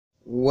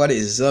What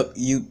is up,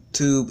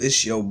 YouTube?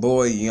 It's your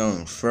boy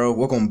Young Fro.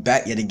 Welcome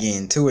back yet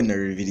again to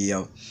another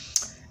video.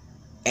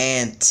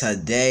 And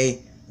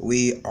today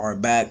we are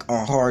back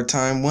on hard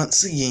time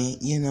once again.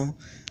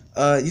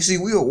 You see,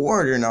 we a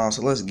warrior now,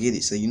 so let's get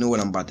it. So you know what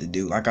I'm about to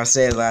do. Like I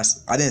said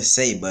I didn't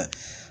say, but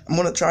I'm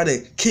gonna try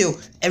to kill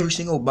every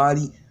single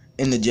body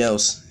in the jail.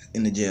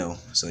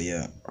 So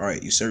yeah. All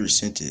right, you serve your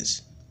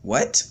sentence.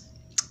 What?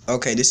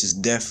 Okay, this is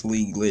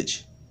definitely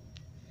glitch.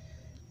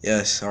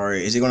 Yes. All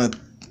right. Is it gonna?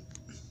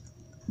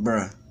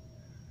 Bruh.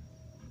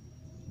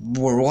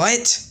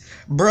 What?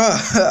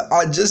 Bruh,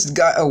 I just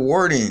got a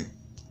warden.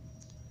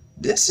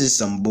 This is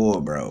some bull,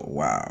 bro.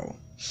 Wow.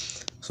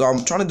 So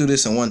I'm trying to do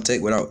this in one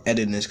take without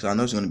editing this because I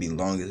know it's going to be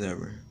long as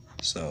ever.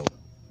 So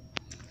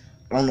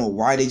I don't know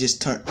why they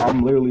just turned.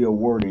 I'm literally a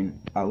warden.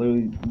 I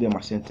literally did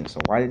my sentence.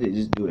 So why did they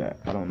just do that?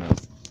 I don't know.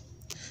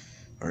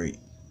 Alright.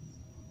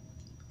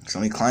 So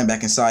let me climb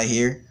back inside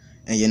here.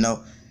 And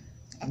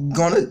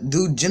gonna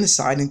do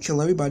genocide and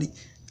kill everybody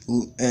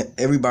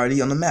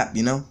on the map,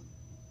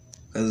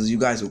 because you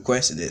guys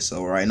requested it.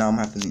 So right now I'm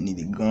having to need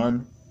a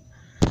gun,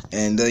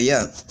 and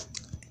yeah,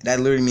 that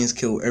literally means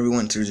kill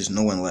everyone until there's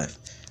no one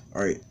left.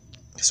 All right,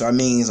 so that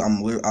means I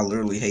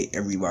literally hate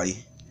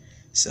everybody.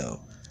 So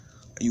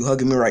you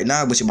hugging me right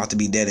now, but you're about to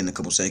be dead in a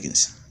couple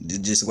seconds.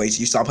 Just wait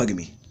till you stop hugging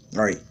me.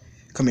 All right,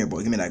 come here,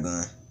 boy, give me that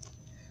gun.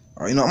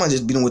 All right, I'm gonna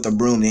just beat him with a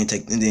broom, then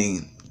take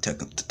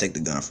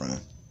the gun from him.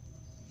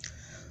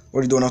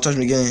 What are you doing? Don't touch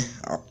me again.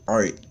 All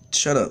right,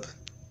 shut up.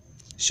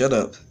 Shut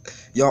up.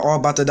 Y'all all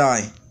about to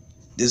die.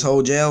 This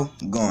whole jail,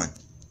 gone.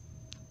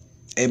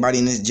 Everybody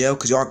in this jail,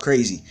 because y'all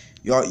crazy.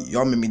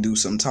 Y'all made me do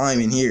some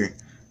time in here.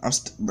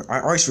 I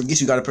always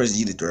forget you got to press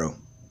G to throw.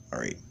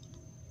 Alright.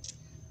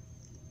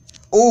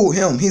 Oh,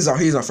 him. He's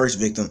our first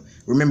victim.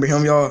 Remember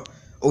him, y'all?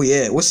 Oh,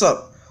 yeah. What's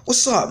up?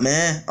 What's up,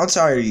 man? I'm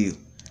tired of you.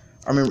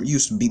 I remember you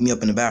used to beat me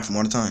up in the bathroom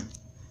all the time.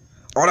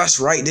 Oh, that's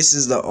right. This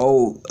is the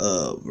old,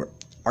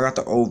 I got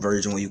the old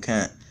version where you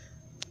can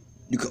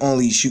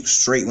only shoot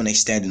straight when they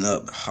standing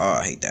up. Oh,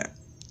 I hate that.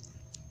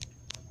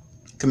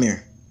 Come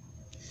here.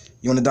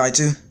 You want to die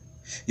too?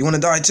 You want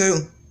to die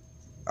too?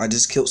 I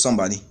just killed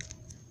somebody.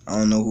 I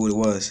don't know who it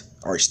was.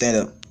 All right, stand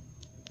up.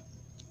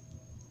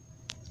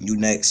 You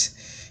next.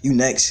 You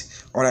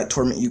next. All that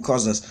torment you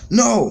caused us.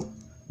 No!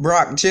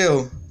 Brock,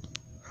 chill.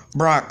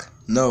 Brock,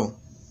 no.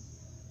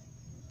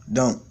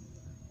 Don't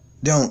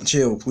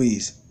chill,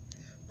 please.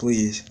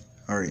 Please.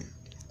 All right.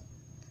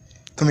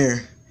 Come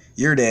here.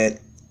 You're dead.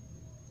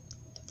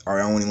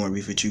 Alright, I don't want any more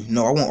beef with you.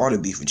 No, I want all the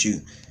beef with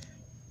you.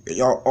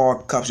 Y'all all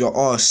cops, y'all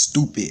all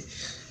stupid.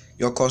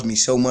 Y'all caused me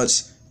so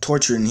much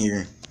torture in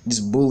here.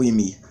 Just bullying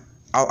me.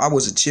 I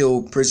was a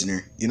chill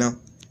prisoner, and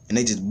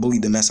they just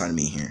bullied the mess out of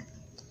me here.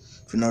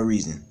 For no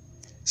reason.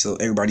 So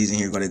everybody's in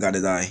here gotta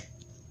die.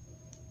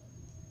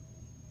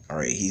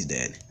 Alright, he's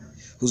dead.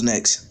 Who's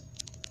next?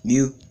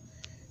 You?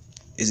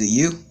 Is it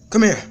you?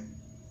 Come here.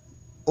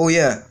 Oh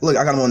yeah, look,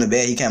 I got him on the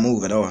bed. He can't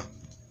move at all.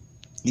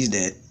 He's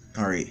dead.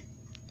 Alright.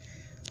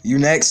 You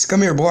next.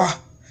 Come here, boy.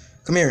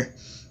 Come here.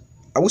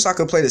 I wish I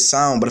could play the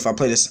sound, but if I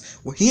play this...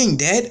 Well, he ain't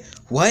dead?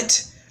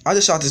 What? I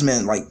just shot this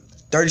man like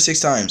 36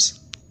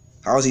 times.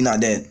 How is he not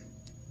dead?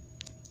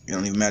 It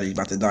don't even matter. He's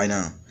about to die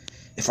now.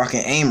 If I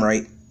can aim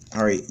right...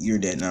 Alright, you're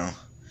dead now.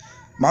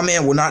 My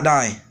man will not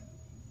die.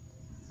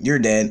 You're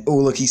dead. Oh,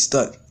 look, he's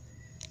stuck.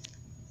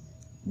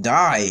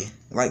 Die.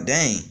 Like,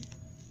 dang.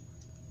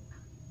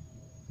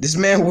 This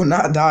man will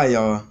not die,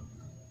 y'all.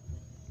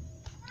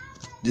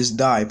 Just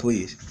die,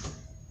 please.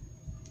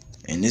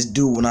 And this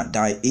dude will not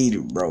die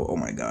either, bro. Oh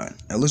my god.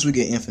 At least we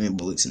get infinite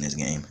bullets in this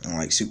game.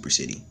 Unlike Super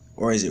City.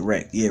 Or is it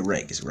Wreck? Yeah,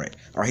 Wreck. It's Wreck.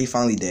 Alright, he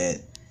finally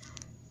dead.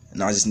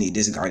 Now I just need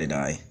this guy to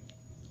die.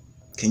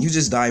 Can you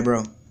just die,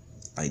 bro?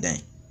 Like, dang.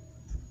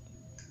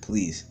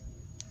 Please.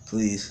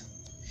 Please.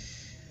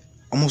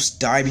 Almost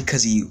die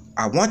because of you.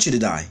 I want you to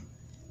die.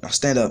 Now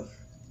stand up.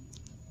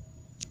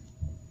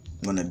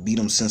 I'm gonna beat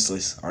him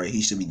senseless. Alright,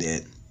 he should be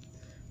dead.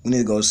 We need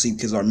to go to sleep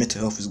because our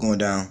mental health is going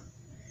down.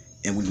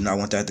 And we do not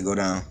want that to go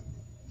down.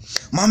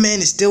 My man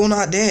is still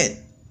not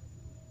dead.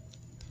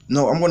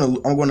 No, I'm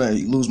gonna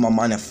lose my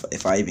mind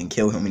if I even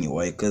kill him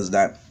anyway, because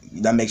that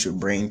makes your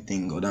brain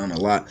thing go down a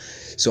lot.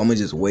 So I'm gonna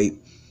just wait.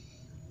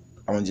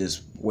 I'm gonna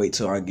just wait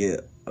till I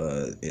get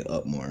it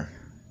up more.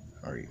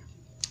 Alright.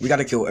 We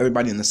gotta kill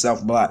everybody in the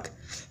south block.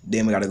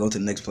 Then we gotta go to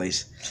the next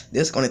place.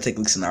 This is gonna take at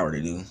least an hour to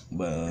do,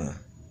 but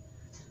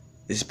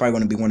this is probably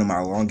gonna be one of my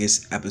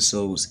longest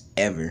episodes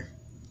ever.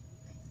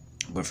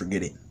 But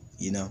forget it,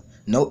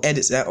 No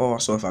edits at all,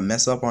 so if I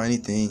mess up or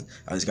anything,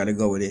 I just gotta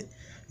go with it.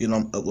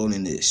 I'm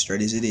uploading it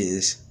straight as it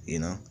is,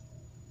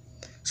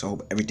 So I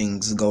hope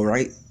everything's go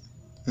right.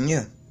 And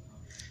yeah,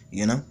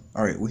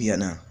 Alright, what you got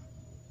now?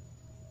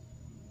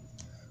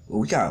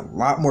 Well, we got a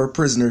lot more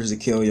prisoners to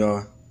kill,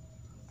 y'all.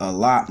 A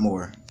lot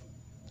more.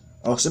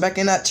 Oh, sit back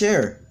in that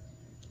chair.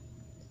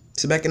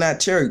 Sit back in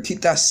that chair.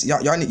 Keep that.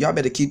 Y'all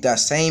better keep that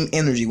same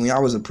energy when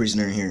y'all was a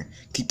prisoner in here.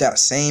 Keep that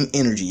same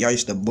energy. Y'all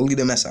used to bully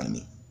the mess out of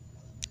me.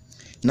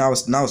 Now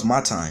it's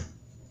my time.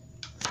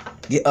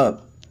 Get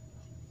up.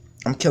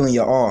 I'm killing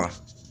you all.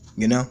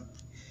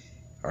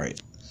 All right.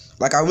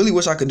 Like, I really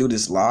wish I could do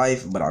this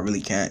live, but I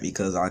really can't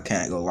because I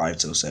can't go live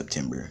till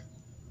September.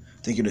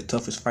 Think you're the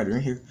toughest fighter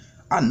in here?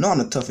 I know I'm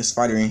the toughest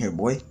fighter in here,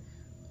 boy.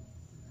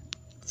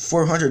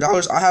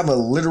 $400? I have a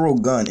literal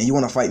gun, and you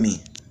want to fight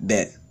me?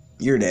 Bet.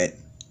 You're dead.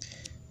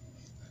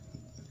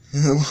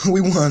 We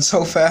won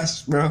so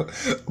fast, bro.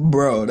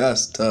 Bro,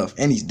 that's tough.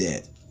 And he's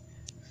dead.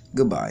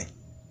 Goodbye.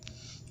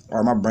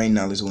 Alright, my brain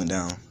knowledge went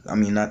down. I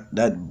mean, not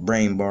that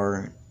brain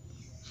bar.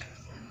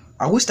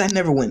 I wish that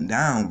never went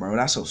down, bro.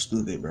 That's so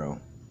stupid, bro.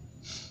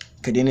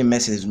 Cause then it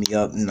messes me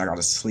up, and I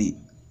gotta sleep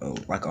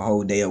like a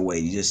whole day away.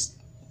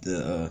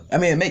 I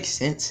mean, it makes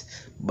sense,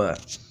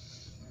 but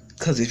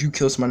cause if you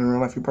kill somebody in real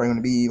life, you're probably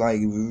gonna be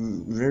like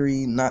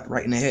very not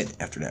right in the head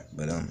after that.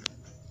 But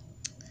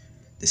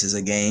this is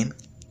a game,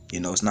 you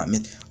know. It's not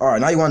meant. All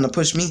right, now you want to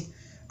push me?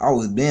 I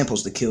was been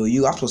supposed to kill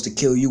you. I was supposed to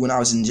kill you when I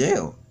was in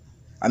jail.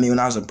 I mean, when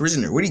I was a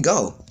prisoner. Where'd he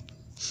go?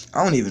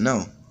 I don't even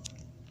know.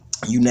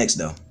 You next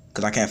though,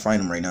 cause I can't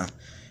find him right now,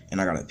 and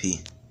I gotta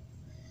pee.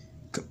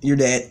 You're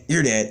dead.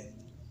 You're dead.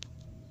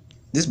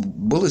 This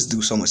bullets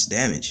do so much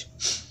damage,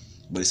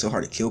 but it's so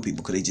hard to kill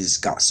people because they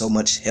just got so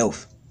much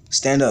health.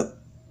 Stand up.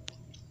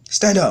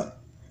 Stand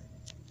up.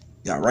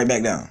 Yeah, right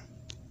back down.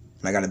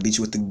 And I gotta beat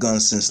you with the gun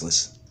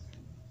senseless.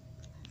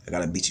 I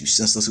gotta beat you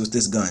senseless with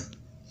this gun.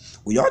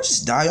 Well, y'all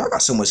just die. Y'all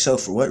got so much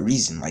health for what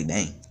reason? Like,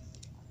 dang.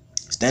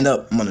 Stand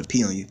up. I'm gonna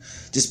pee on you.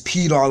 Just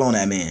peed all on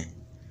that man.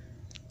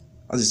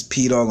 I just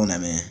peed all on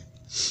that man.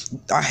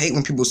 I hate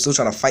when people still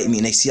try to fight me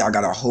and they see I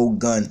got a whole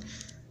gun.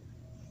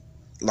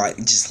 Like,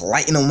 just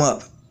lighting them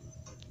up.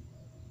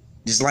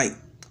 Just like,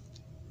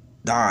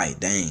 die,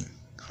 dang.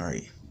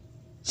 Alright.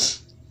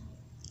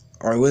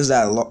 Alright, what is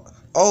that?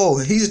 Oh,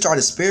 he just tried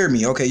to spare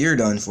me. Okay, you're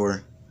done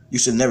for. You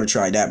should never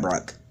try that,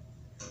 Brock.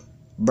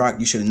 Brock,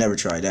 you should have never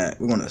tried that.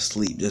 We're gonna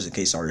sleep just in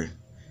case our.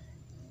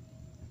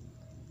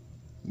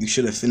 You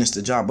should have finished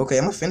the job. Okay,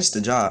 I'm gonna finish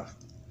the job.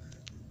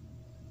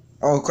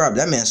 Oh crap,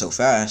 that man's so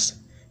fast.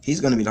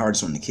 He's gonna be the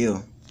hardest one to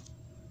kill.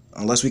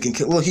 Unless we can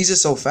kill. Look, he's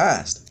just so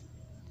fast.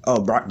 Oh,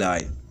 Brock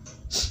died.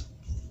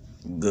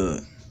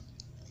 Good.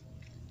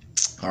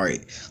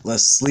 Alright,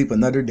 let's sleep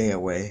another day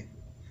away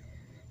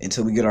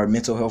until we get our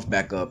mental health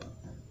back up.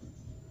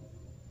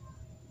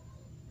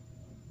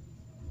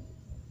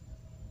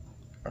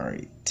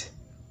 Alright.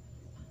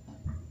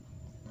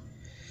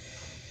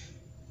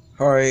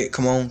 Alright,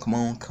 come on, come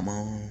on, come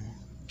on.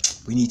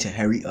 We need to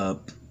hurry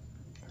up.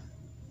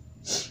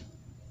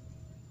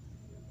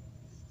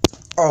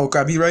 Oh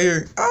crap, he right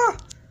here. Ah!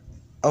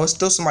 Oh, it's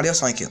still somebody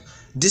else I can kill.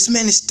 This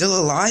man is still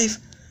alive?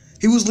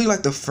 He was literally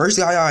like the first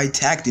guy I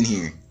attacked in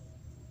here.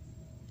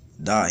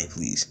 Die,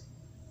 please.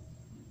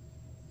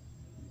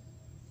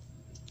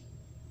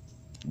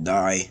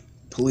 Die,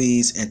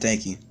 please, and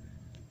thank you.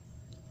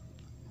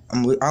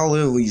 I'll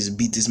literally just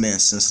beat this man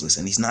senseless,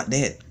 and he's not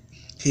dead.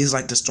 He's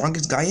like the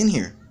strongest guy in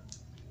here.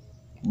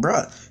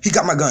 Bruh, he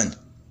got my gun.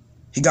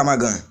 He got my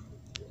gun.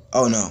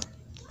 Oh no.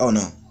 Oh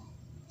no.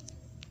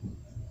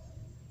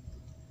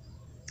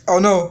 Oh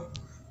no.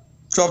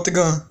 Drop the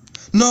gun.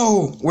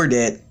 No, we're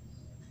dead.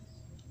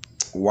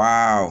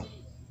 Wow.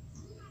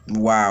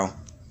 Wow.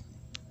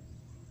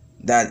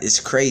 That is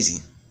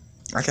crazy.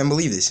 I can't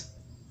believe this.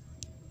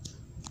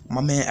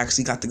 My man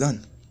actually got the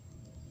gun.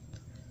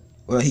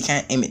 Well, he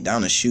can't aim it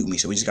down and shoot me,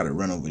 so we just gotta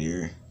run over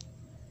here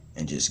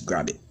and just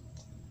grab it.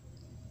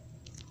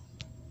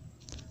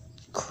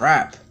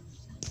 Crap.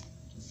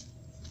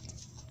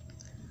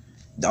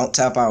 Don't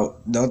tap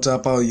out. Don't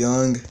tap out,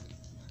 young.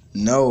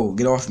 No,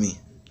 get off me.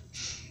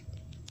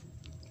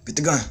 Get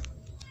the gun.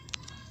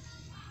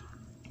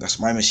 That's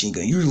my machine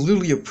gun. You're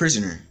literally a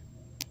prisoner.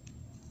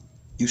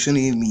 You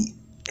shouldn't even be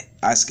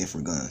asking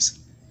for guns.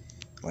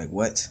 Like,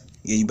 what?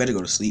 Yeah, you better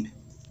go to sleep.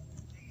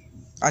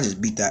 I just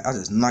beat that. I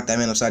just knocked that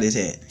man upside his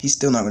head. He's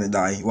still not gonna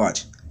die.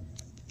 Watch.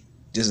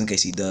 Just in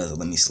case he does,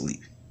 let me sleep.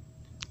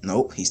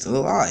 Nope, he's still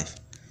alive.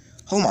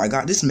 Oh my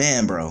god, this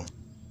man, bro.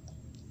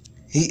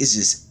 He is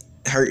just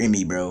hurting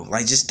me, bro.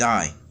 Like, just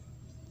die.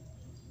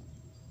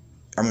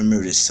 I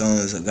remember the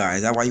sons of God.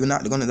 Is that why you're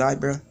not gonna die,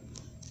 bro?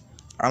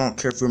 I don't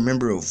care if you're a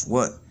member of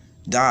what.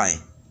 Die.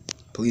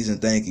 Please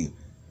and thank you.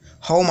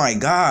 Oh my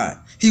god.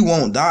 He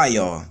won't die,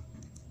 y'all.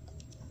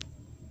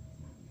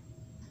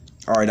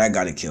 Alright, I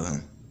gotta kill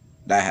him.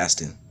 That has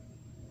to.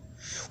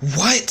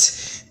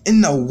 What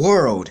in the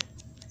world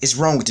is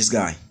wrong with this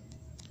guy?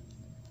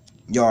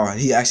 Y'all,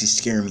 he actually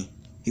scared me.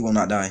 He will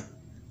not die.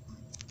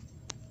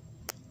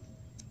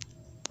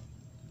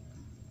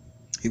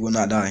 He will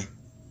not die.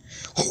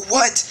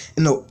 What?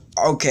 No.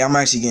 Okay, I'm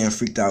actually getting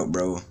freaked out,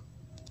 bro.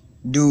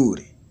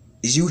 Dude,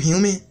 is you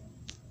human?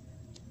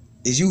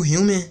 Is you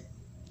human?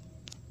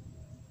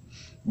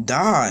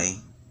 Die.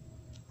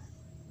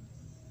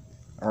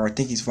 Alright, I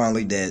think he's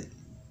finally dead.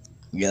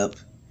 Yep.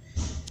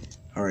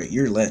 Alright,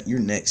 you're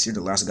next. You're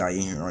the last guy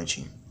in here, aren't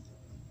you?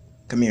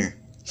 Come here.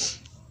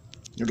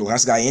 You're the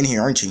last guy in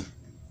here, aren't you?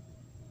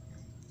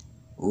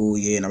 Oh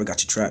yeah, now we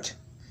got you trapped.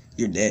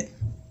 You're dead.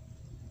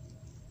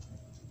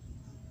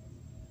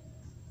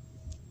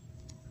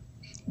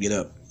 Get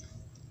up.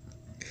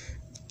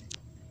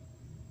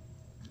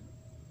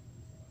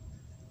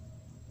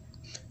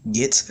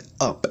 Get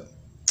up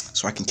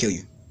so I can kill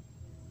you.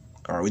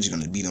 Alright, we're just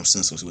gonna beat them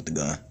senseless with the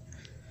gun.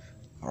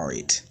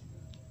 Alright.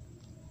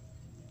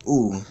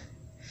 Ooh.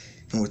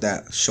 And with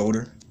that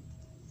shoulder.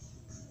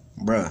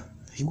 Bruh,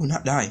 he will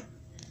not die.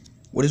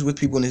 What is with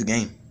people in this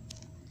game?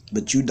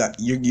 But you die,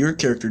 your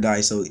character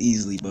dies so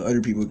easily, but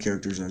other people's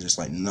characters are just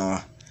like,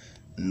 nah,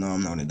 no,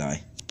 I'm not gonna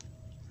die.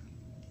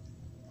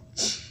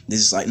 This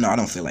is like, no, I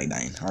don't feel like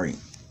dying. Alright.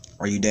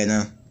 Are you dead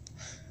now?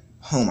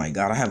 Oh my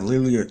god,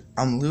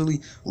 I'm literally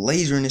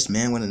lasering this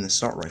man with an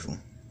assault rifle.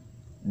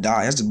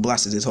 Die. I just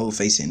blasted his whole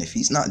face in. If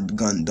he's not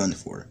done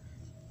for.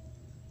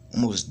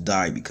 Almost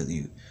died because of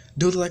you.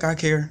 Do it like I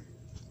care.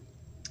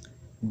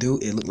 Do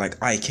it look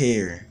like I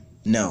care.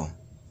 No.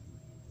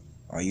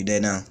 Are you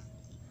dead now?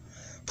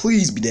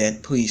 Please be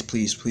dead. Please,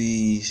 please,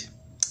 please.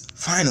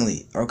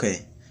 Finally.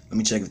 Okay. Let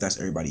me check if that's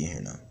everybody in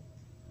here now.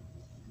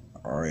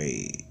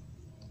 Alright.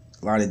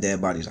 A lot of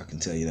dead bodies, I can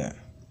tell you that.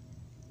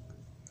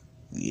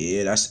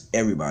 Yeah, that's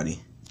everybody.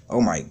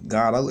 Oh my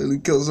god, I literally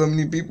killed so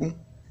many people.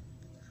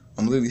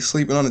 I'm literally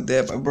sleeping on the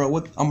dead body. Bro,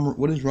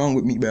 what is wrong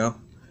with me, bro?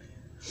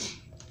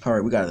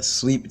 Alright, we gotta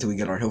sleep until we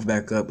get our health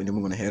back up, and then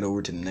we're gonna head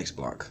over to the next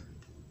block.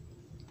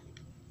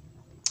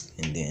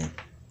 And then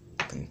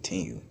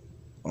continue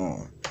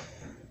on.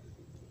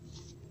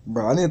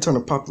 Bro, I need to turn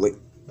the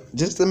population.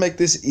 Just to make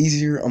this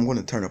easier, I'm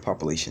gonna turn the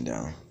population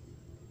down.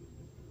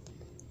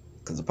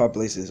 Because the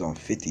population is on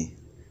 50.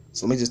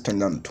 So let me just turn it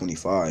down to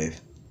 25.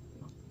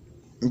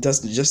 That's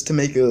just to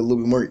make it a little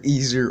bit more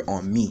easier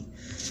on me.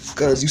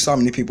 Because you saw how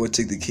many people it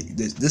took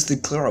this to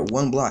clear out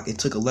one block. It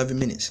took 11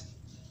 minutes.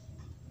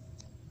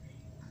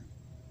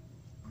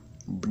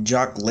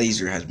 Jock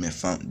Laser has been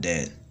found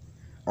dead.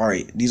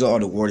 Alright, these are all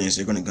the wardens.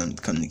 They're gonna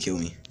come to kill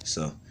me.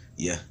 So,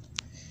 yeah.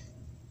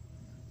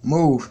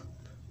 Move.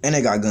 And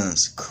they got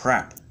guns.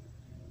 Crap.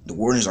 The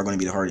wardens are gonna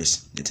be the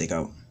hardest to take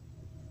out.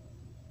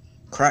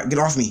 Crap, get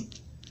off me.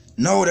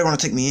 No, they're gonna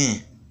take me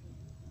in.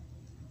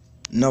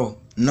 No.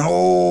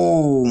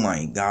 No,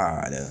 my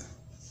god.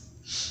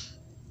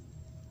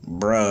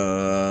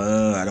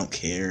 Bruh, I don't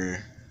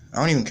care. I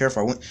don't even care if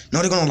I win.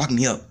 No, they're gonna lock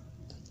me up.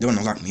 They're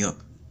gonna lock me up.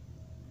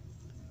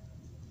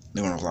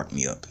 They're gonna lock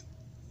me up.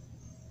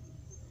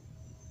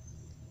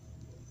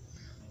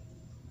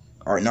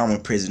 Alright, now I'm a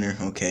prisoner.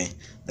 Okay.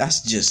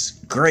 That's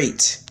just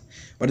great.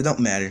 But it don't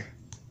matter.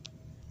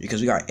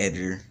 Because we got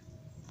editor.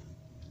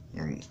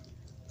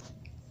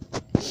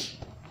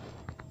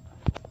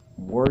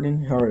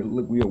 Warden. Alright,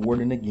 look, we are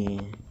warden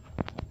again.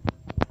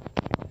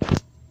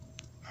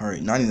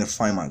 Alright, now I need to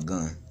find my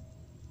gun.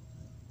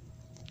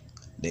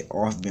 They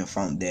all have been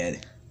found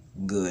dead.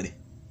 Good.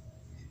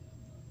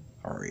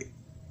 Alright.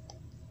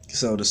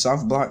 So the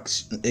soft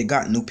blocks, it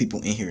got new people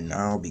in here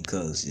now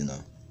because, you know.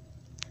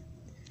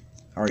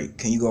 Alright,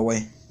 can you go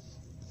away?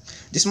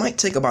 This might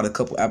take about a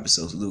couple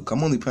episodes, Luke.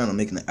 I'm only planning on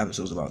making the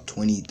episodes about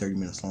 20-30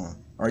 minutes long.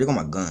 Alright, you got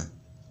my gun.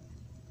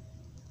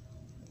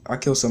 I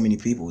killed so many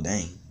people,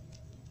 dang.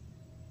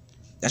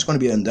 That's gonna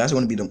be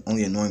the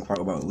only annoying part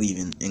about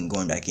leaving and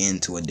going back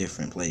into a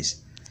different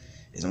place.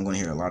 Is I'm gonna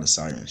hear a lot of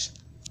sirens.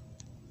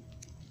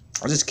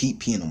 I'll just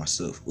keep peeing on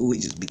myself. Ooh, he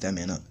just beat that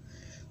man up.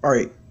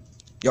 Alright.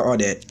 Y'all all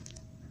dead.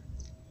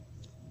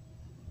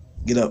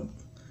 Get up.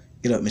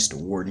 Get up, Mr.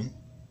 Warden.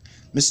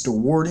 Mr.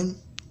 Warden.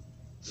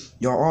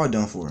 Y'all all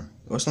done for.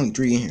 Oh, it's only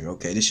 3 in here.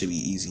 Okay, this should be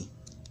easy.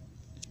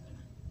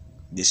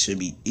 This should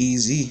be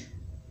easy.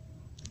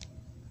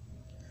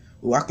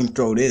 Ooh, I can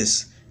throw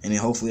this. And then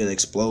hopefully it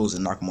explodes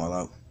and knock them all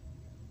out.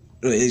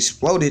 It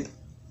exploded.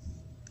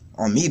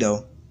 On me,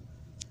 though.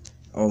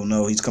 Oh,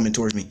 no. He's coming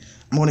towards me.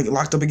 I'm going to get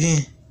locked up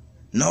again.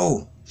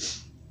 No.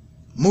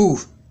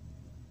 Move.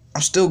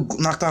 I'm still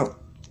knocked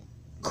out.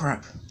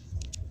 Crap.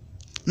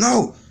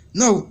 No.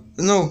 No.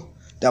 No.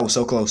 That was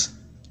so close.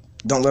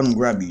 Don't let them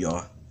grab you,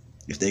 y'all.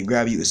 If they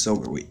grab you, it's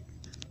over with.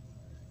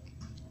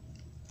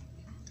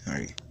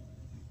 Alright.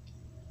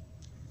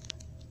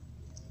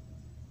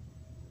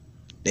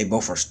 They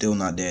both are still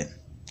not dead.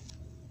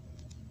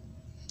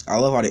 I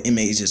love how the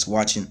inmate is just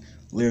watching,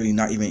 literally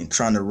not even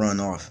trying to run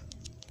off.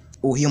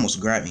 Oh, he almost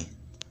grabbed me.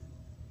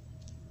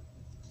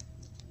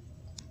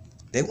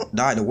 They won't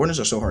die. The wardens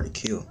are so hard to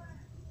kill.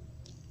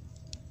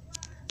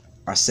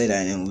 I say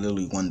that and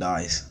literally one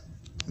dies.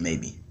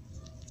 Maybe.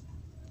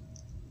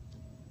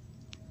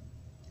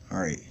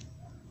 Alright.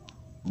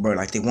 Bro,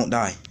 like they won't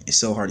die. It's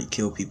so hard to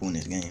kill people in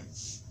this game.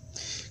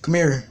 Come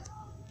here.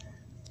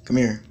 Come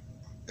here.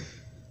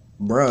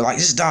 Bro, like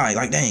just die.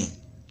 Like dang.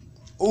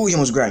 Oh, he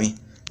almost grabbed me.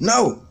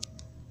 No.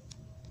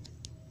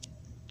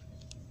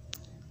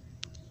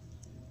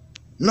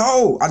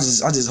 No. I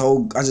just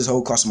hold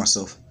close to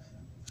myself.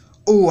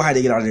 Oh, I had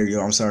to get out of there, yo.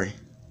 I'm sorry.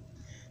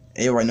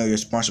 Everybody know you're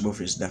responsible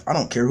for his death. I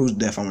don't care whose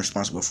death I'm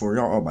responsible for.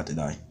 Y'all all about to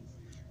die.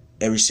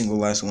 Every single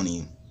last one of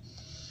you.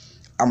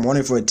 I'm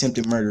wanted for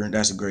attempted murder.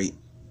 That's great.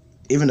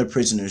 Even the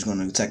prisoner is going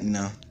to attack me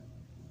now.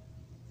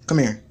 Come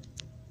here.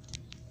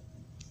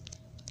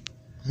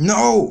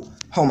 No!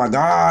 Oh my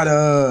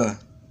god.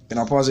 Can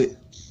I pause it?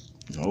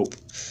 Nope.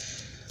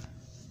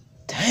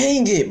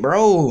 Dang it,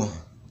 bro.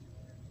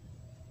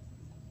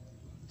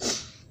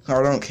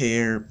 I don't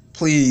care.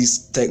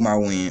 Please take my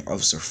win,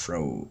 Officer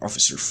Fro.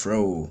 Officer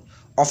Fro.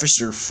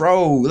 Officer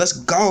Fro. Let's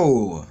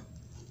go.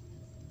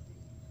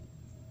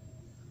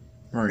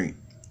 Alright.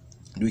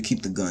 Do we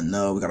keep the gun?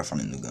 No, we gotta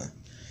find a new gun.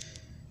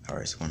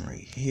 Alright, so one right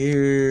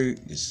here.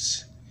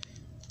 Just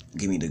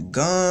give me the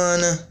gun.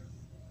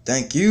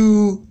 Thank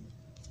you.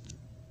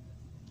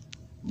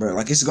 Bro,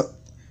 like it's go.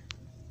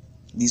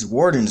 These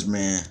wardens,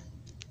 man.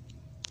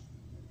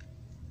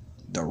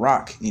 The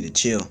Rock need to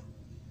chill.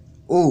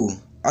 Ooh,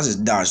 I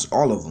just dodged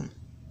all of them.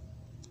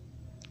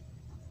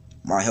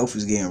 My health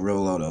is getting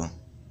real low though.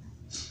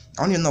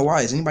 I don't even know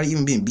why. Is anybody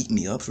even being beating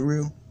me up for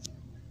real?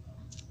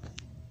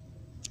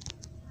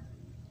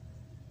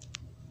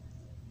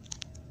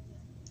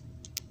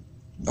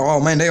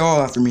 Oh man, they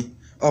all after me.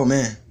 Oh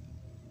man.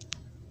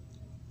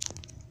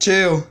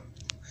 Chill.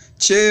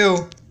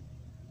 Chill.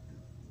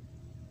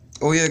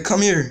 Oh yeah,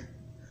 come here.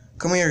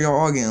 Come here, y'all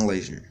all getting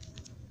lasered.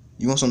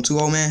 You want some too,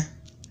 old man?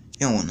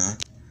 You don't want none.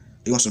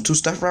 You want some 2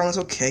 Steph Rollins?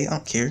 Okay, I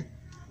don't care.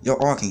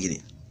 Y'all all can get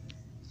it.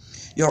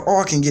 Y'all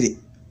all can get it.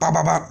 Bop,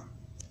 bop, bop.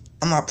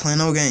 I'm not playing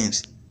no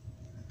games.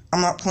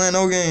 I'm not playing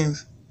no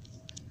games.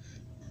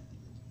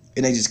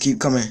 And they just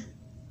keep coming.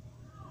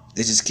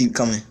 They just keep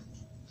coming.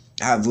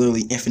 I have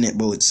literally infinite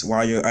bullets. Why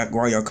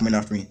are y'all coming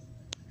after me?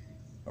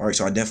 Alright,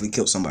 so I definitely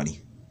killed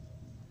somebody.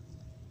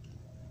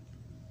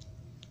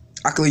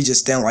 I could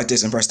just stand like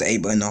this and press the A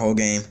button the whole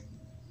game.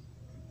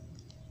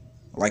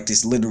 Like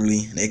this,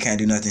 literally. They can't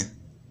do nothing.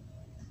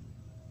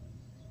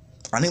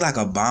 I need like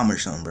a bomb or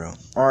something, bro.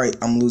 Alright,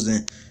 I'm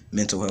losing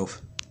mental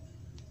health.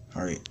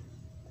 Alright.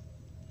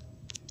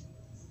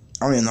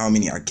 I don't even know how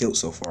many I killed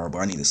so far, but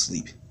I need to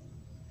sleep.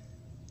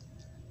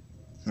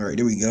 Alright,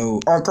 there we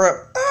go. Oh, crap.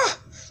 Ah!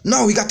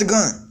 No, he got the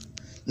gun.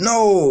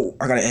 No.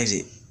 I gotta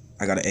exit.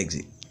 I gotta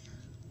exit.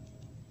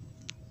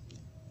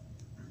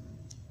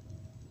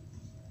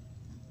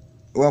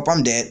 Well,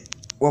 I'm dead.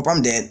 Well,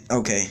 I'm dead.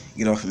 Okay,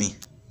 get off of me.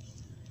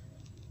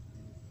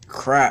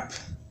 Crap.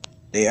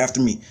 They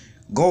after me.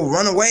 Go,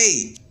 run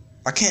away.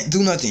 I can't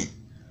do nothing.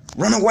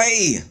 Run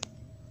away.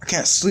 I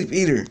can't sleep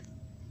either.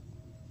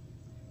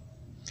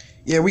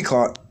 Yeah, we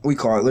caught. We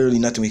caught. Literally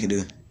nothing we can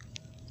do.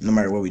 No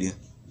matter what we do.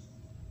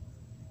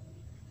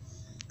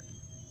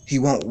 He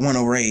won't run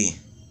away.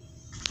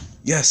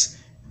 Yes.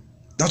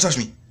 Don't touch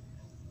me.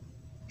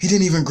 He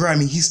didn't even grab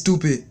me. He's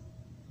stupid.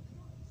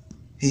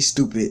 He's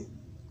stupid.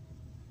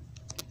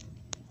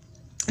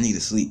 I need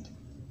to sleep.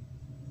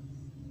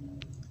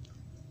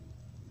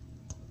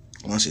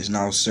 Lunch is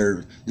now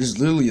served. There's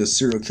literally a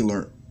serial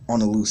killer on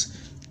the loose.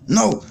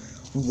 No.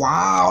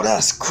 Wow,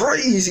 that's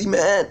crazy,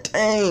 man.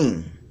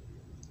 Dang.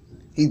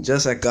 He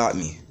just had got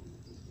me.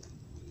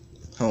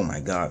 Oh my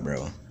god,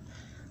 bro.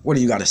 What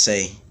do you gotta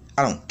say?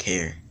 I don't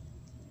care.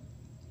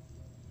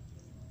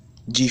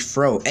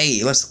 G-Fro.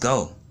 Hey, let's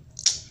go.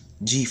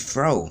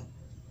 G-Fro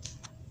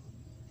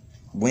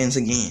wins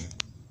again.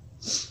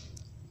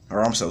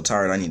 Or I'm so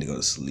tired, I need to go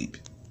to sleep.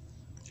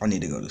 I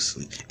need to go to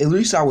sleep. At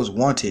least I was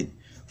wanted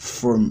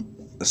for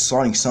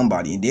assaulting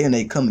somebody, and then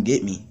they come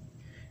get me.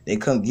 They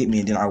come get me,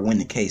 and then I win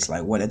the case.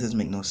 Like, what? That doesn't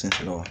make no sense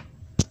at all.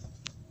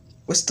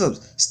 What's up,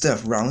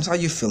 Steph Rollins? How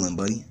you feeling,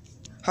 buddy?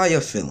 How you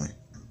feeling?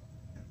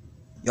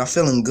 Y'all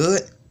feeling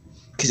good?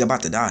 Cause you're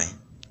about to die.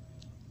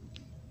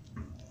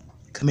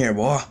 Come here,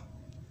 boy.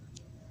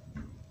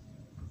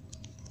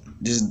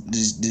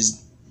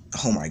 Just.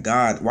 Oh my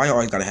God! Why you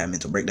always gotta have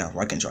mental breakdowns?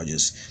 Why can't y'all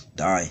just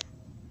die?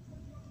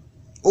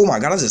 Oh my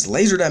God! I just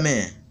lasered that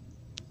man.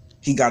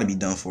 He gotta be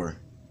done for.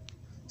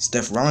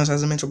 Steph Rollins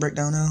has a mental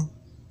breakdown now.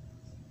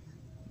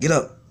 Get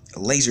up,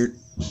 lasered.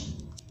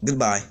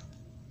 Goodbye.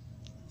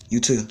 You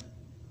too.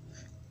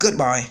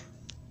 Goodbye.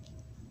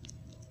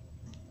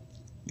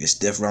 Yeah,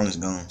 Steph Rollins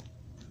gone.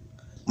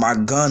 My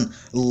gun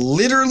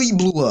literally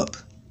blew up.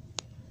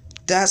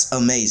 That's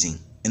amazing.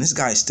 And this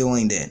guy still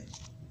ain't dead.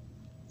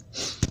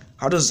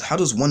 How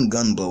does one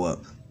gun blow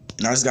up?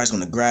 Now this guy's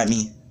gonna grab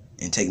me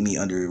and take me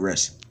under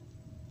arrest.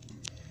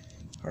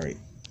 Alright.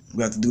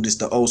 We have to do this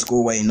the old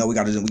school way. No, we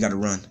gotta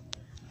run.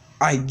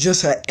 I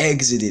just had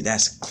exited.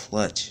 That's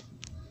clutch.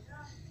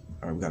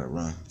 Alright, we gotta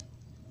run.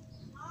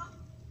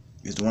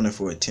 It's the one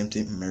for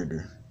attempted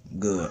murder.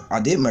 Good. I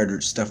did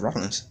murder Steph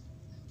Rollins.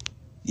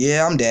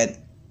 Yeah, I'm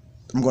dead.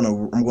 I'm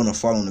gonna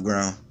fall on the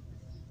ground.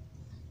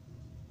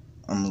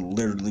 I'm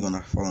literally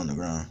gonna fall on the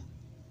ground.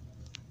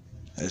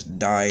 Has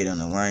died on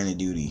the line of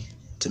duty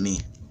to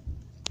me.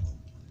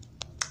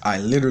 I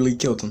literally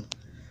killed him.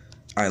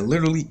 I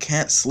literally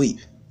can't sleep.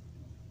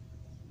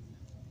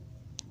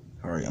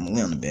 Alright, I'm gonna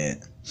lay on the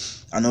bed.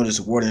 I know this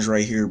warden's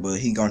right here, but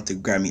he going to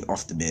grab me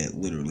off the bed,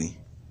 literally.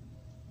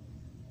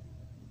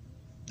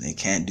 They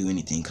can't do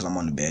anything because I'm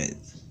on the bed.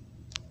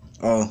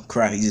 Oh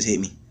crap, he just hit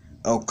me.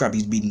 Oh crap,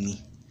 he's beating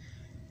me.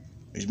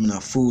 There's been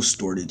a food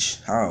shortage.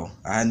 How?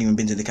 I hadn't even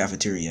been to the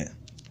cafeteria yet.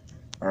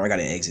 Or I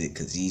gotta exit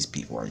because these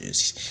people are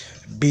just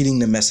beating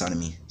the mess out of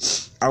me.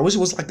 I wish it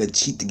was like a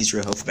cheat to get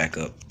your health back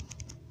up.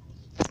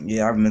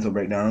 Yeah, I have a mental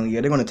breakdown.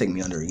 Yeah, they're gonna take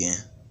me under again.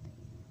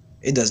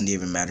 It doesn't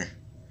even matter.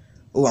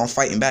 Oh, I'm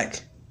fighting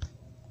back.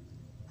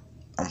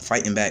 I'm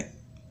fighting back.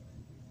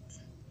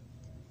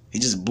 He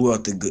just blew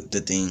up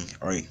the thing.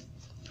 Alright.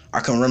 I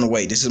can run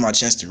away. This is my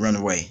chance to run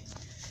away.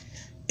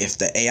 If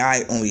the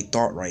AI only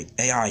thought right.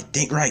 AI,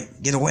 think right.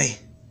 Get away.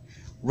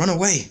 Run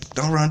away.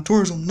 Don't run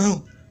towards him.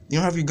 No. You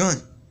don't have your gun.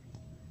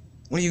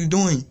 What are you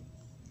doing?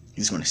 You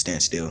just want to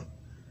stand still.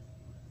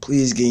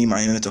 Please give me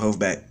my mental health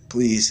back.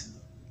 Please.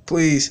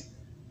 Please.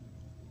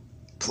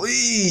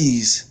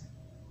 Please.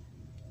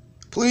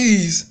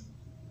 Please.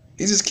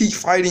 He just keep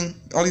fighting.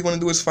 All he want to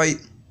do is fight.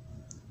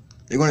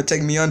 They're going to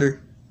take me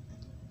under.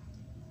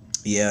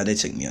 Yeah, they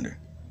take me under.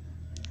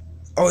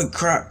 Oh,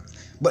 crap.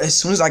 But as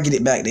soon as I get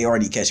it back, they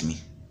already catch me.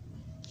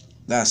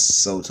 That's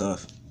so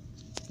tough.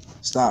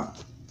 Stop.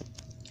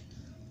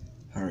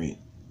 Alright.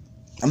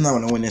 I'm not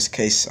going to win this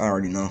case. I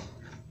already know.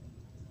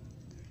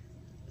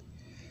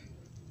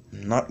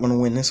 I'm not going to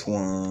win this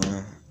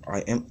one. I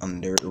am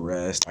under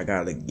arrest. I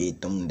got to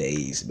get them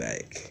days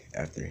back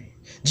after.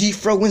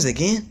 G-Fro wins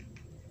again?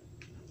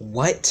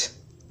 What?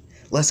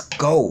 Let's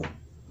go.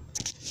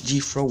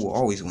 G-Fro will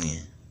always win.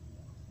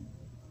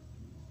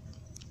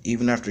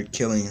 Even after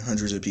killing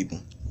hundreds of people.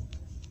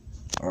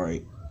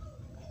 Alright.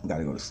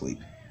 Gotta go to sleep.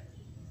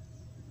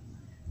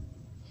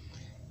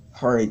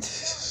 Alright.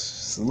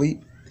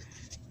 Sleep.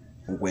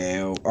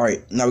 Well.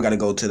 Alright. Now we gotta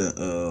go to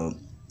the,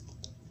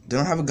 They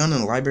don't have a gun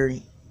in the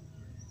library?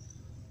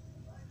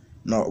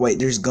 No, wait.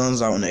 There's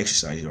guns out in the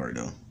exercise yard,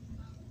 though.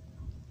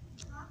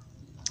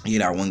 You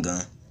got one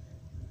gun.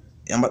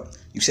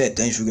 You said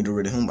thanks for getting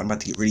rid of him, but I'm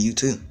about to get rid of you,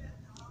 too.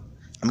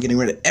 I'm getting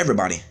rid of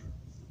everybody.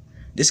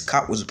 This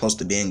cop was supposed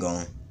to be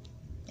gone.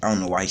 I don't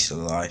know why he's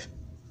still alive.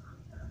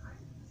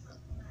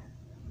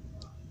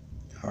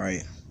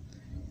 Alright.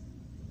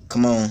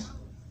 Come on.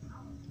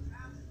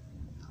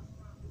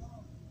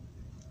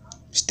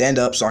 Stand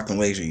up so I can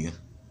laser you.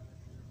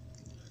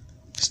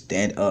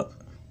 Stand up.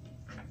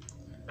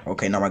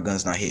 Okay, now my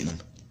gun's not hitting him.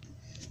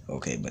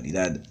 Okay, buddy,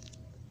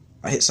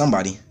 I hit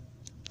somebody.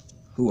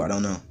 Who? I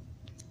don't know.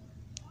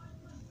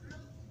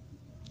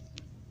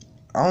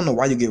 I don't know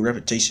why you get a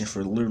reputation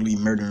for literally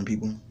murdering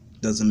people.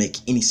 Doesn't make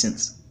any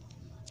sense.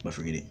 But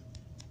forget it.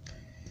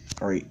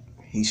 Alright,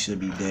 he should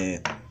be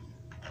dead.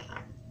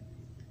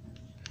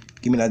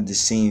 Give me that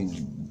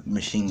same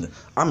machine gun.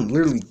 I'm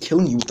literally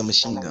killing you with the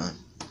machine gun.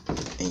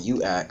 And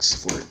you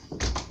ask for it.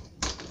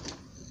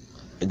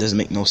 It doesn't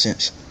make no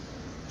sense.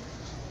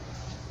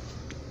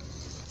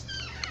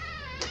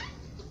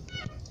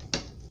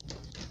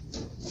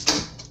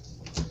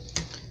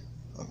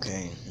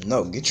 Okay,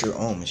 no, get your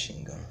own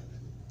machine gun.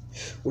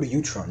 What are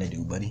you trying to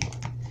do, buddy?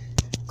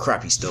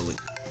 Crap, he stole it.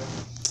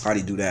 How'd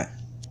he do that?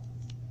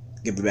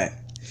 Give it back.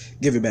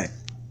 Give it back.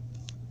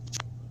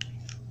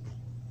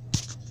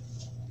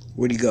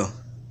 Where'd he go?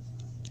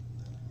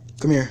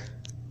 Come here.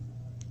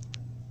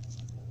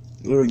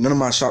 Literally, none of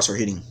my shots are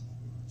hitting.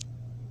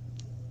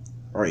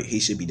 Alright, he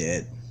should be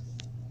dead.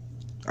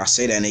 I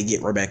say that and they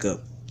get right back up.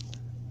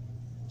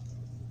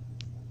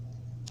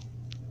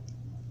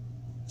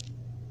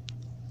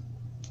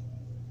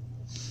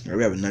 Alright,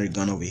 we have another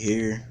gun over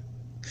here.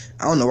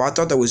 I don't know. I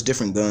thought that was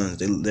different guns.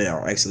 They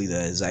are actually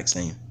the exact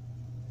same.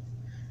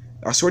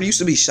 I swear there used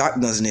to be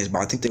shotguns in this, but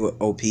I think they were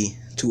OP.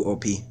 Too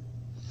OP.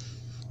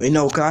 Wait,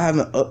 no, because I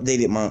haven't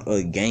updated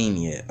my game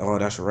yet. Oh,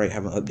 that's right. I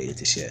haven't updated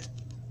this yet.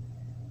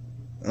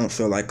 I don't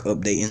feel like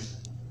updating.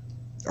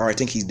 Alright, I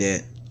think he's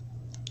dead.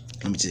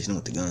 Let me just hit him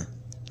with the gun.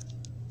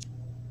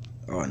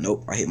 Oh,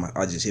 nope.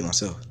 I just hit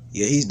myself.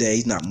 Yeah, he's dead.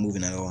 He's not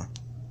moving at all.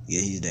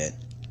 Yeah, he's dead.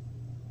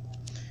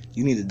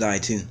 You need to die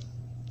too.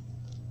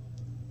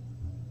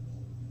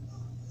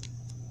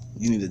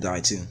 You need to die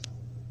too.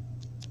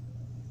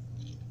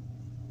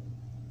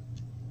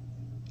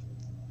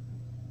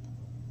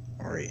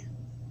 Alright.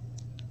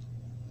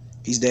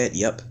 He's dead?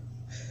 Yep.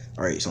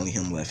 Alright, it's only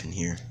him left in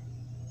here.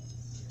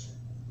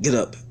 Get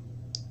up.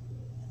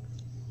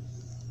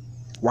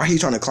 Why are you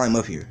trying to climb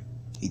up here?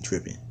 He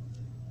tripping.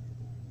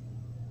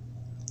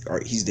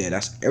 Alright, he's dead.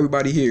 That's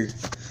everybody here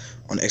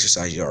on the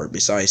exercise yard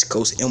besides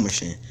Coach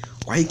Emerson.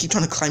 Why you keep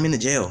trying to climb into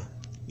jail?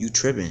 You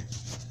tripping.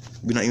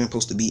 We're not even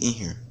supposed to be in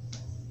here.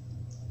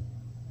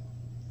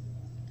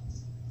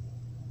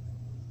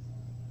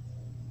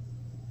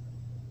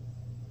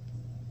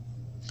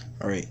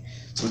 Alright,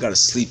 so we gotta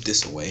sleep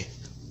this away.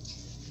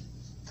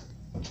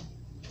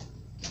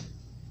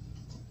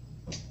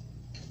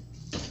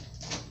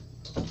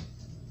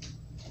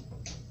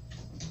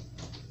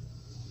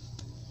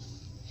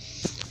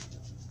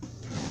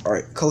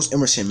 Alright, Coach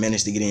Emerson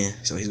managed to get in,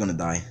 so he's gonna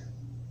die.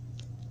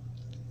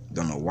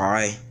 Don't know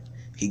why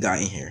he got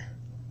in here.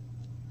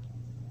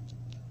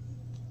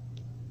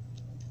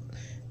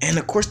 And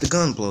of course the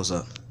gun blows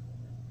up.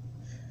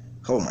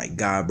 Oh my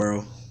god,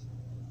 bro.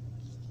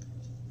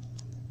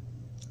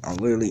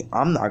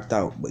 I'm knocked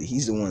out, but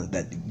he's the one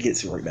that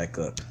gets right back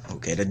up.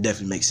 Okay, that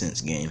definitely makes sense,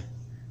 game.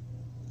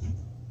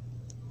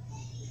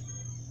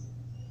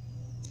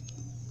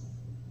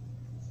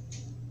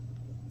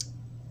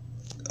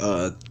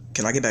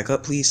 Can I get back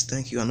up, please?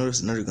 Thank you. I know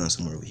there's another gun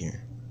somewhere over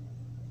here.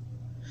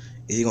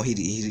 Is he gonna,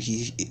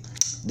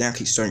 now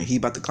he's starting. He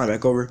about to climb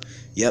back over.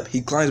 Yep,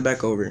 he climbs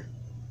back over.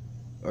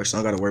 Alright, so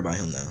I don't gotta worry about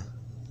him now.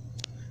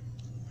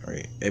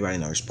 Alright, everybody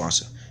not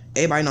responsive.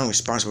 Everybody not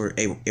responsible.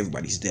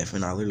 Everybody's deaf,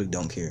 and I literally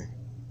don't care.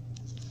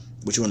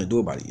 What you want to do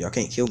about it? Y'all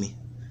can't kill me.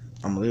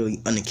 I'm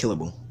literally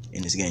unkillable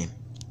in this game.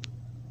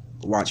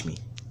 Watch me.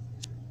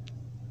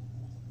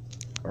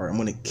 Alright, I'm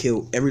gonna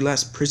kill every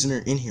last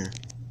prisoner in here.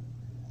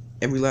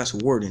 Every last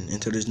warden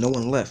until there's no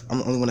one left. I'm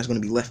the only one that's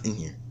gonna be left in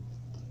here.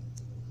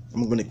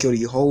 I'm gonna kill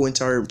the whole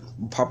entire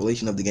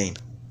population of the game.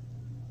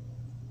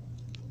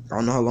 I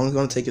don't know how long it's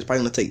gonna take. It's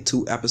probably gonna take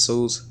 2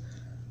 episodes.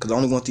 Cause I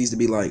only want these to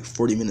be like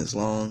 40 minutes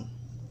long.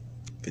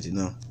 Cause you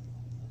know,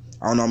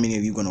 I don't know how many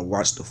of you gonna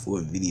watch the full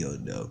video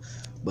though.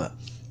 But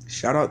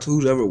shout out to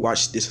whoever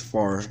watched this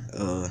far.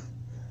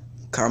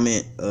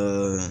 Comment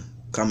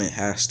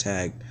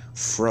hashtag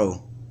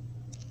Fro.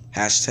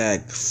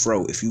 Hashtag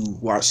Fro if you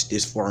watched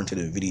this far into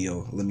the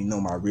video. Let me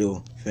know, my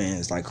real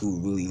fans, like who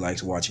really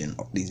likes watching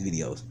these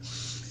videos.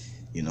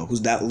 You know,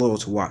 who's that loyal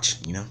to watch,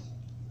 you know.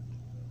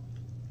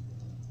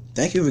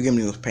 Thank you for giving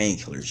me those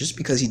painkillers. Just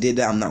because he did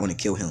that, I'm not going to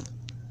kill him.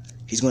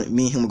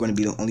 Me and him are going to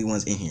be the only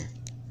ones in here.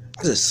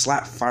 I just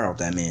slapped fire off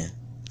that man.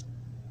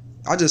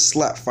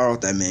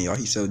 Y'all.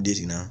 He's so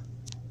dizzy now.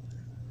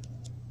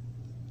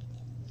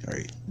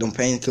 Alright, them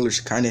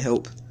painkillers kind of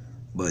help.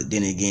 But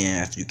then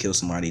again, after you kill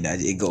somebody,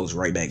 it goes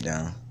right back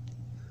down.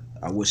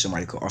 I wish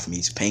somebody could offer me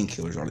these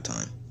painkillers all the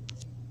time.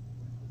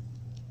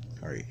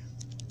 Alright.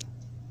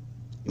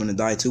 You want to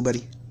die too,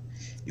 buddy?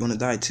 You want to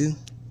die too?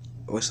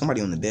 Or somebody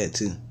on the bed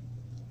too?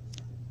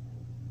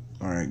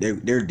 Alright,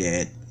 they're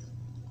dead.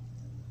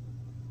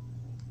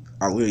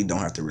 I literally don't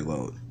have to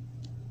reload.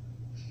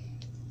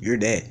 You're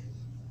dead.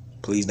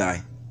 Please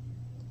die.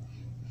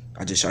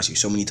 I just shot you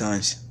so many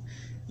times.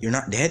 You're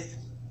not dead?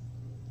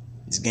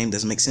 This game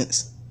doesn't make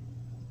sense.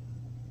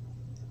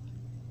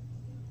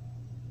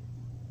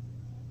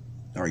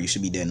 Alright, you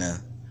should be dead now.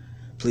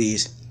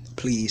 Please,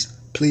 please,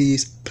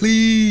 please,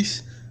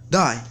 please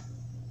die.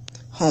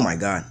 Oh my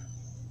god.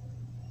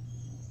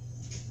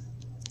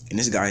 And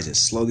this guy is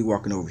just slowly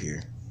walking over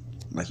here.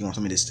 Like he wants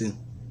some of this too.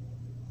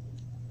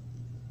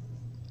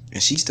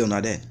 And she's still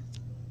not dead.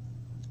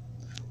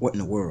 What in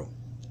the world?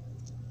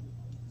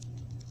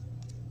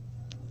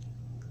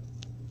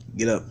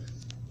 Get up.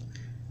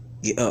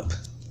 Get up.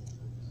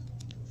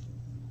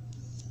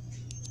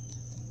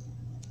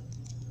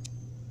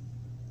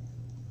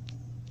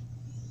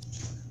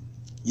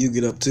 You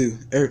get up too.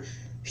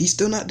 He's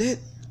still not dead?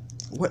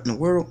 What in the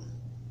world?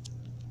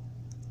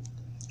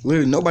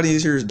 Literally, nobody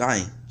here is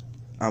dying.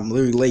 I'm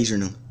literally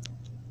lasering him.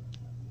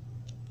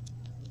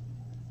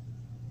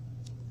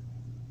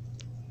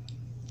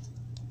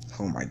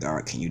 Oh my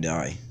god, can you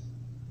die?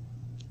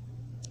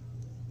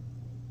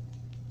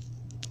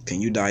 Can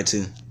you die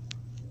too?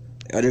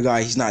 The other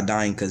guy, he's not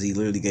dying because he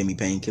literally gave me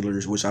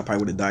painkillers, which I probably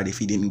would have died if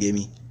he didn't give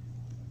me.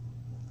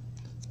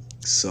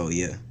 So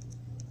yeah.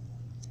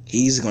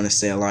 He's gonna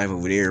stay alive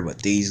over there,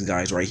 but these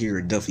guys right here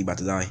are definitely about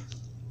to die.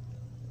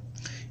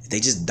 If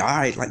they just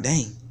died, like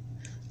dang.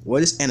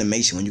 What is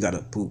animation when you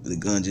gotta poop? The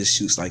gun just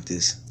shoots like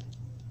this.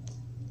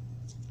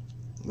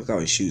 Look how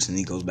it shoots and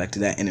he goes back to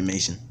that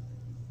animation.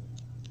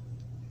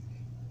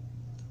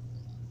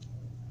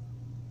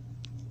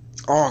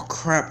 Oh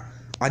crap.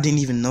 I didn't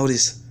even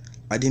notice.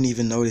 I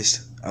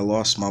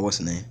lost my what's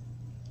the name.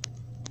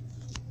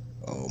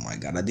 Oh my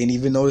god, I didn't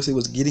even notice it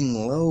was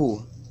getting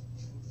low.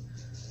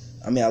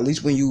 I mean, at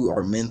least when you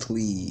are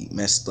mentally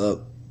messed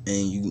up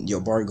and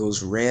your bar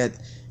goes red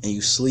and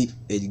you sleep,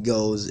 it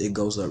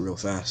goes up real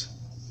fast.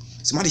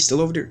 Somebody's still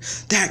over there.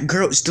 That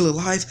girl is still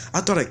alive? I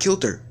thought I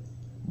killed her.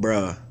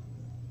 Bruh.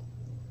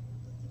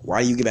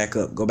 Why do you get back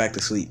up? Go back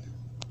to sleep.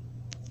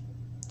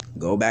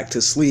 Go back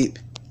to sleep.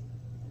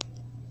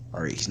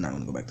 Alright, he's not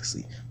gonna go back to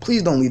sleep.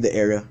 Please don't leave the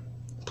area.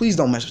 Please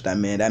don't mess with that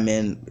man. That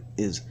man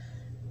is...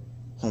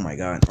 Oh my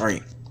god.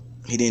 Alright.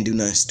 He didn't do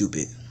nothing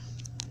stupid.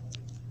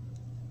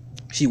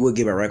 She would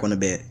get right on the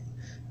bed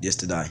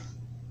just to die.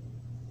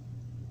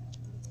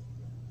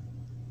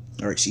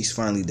 Alright, she's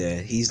finally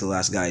dead. He's the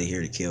last guy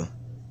here to kill.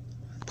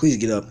 Please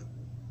get up.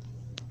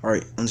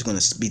 Alright, I'm just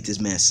gonna beat this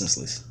man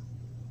senseless.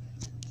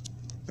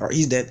 Alright,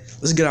 he's dead.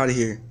 Let's get out of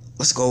here.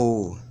 Let's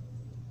go.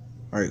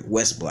 Alright,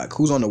 West Block.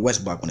 Who's on the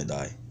West Block when to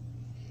die?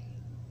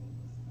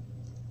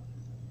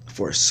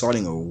 For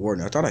assaulting a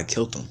warden. I thought I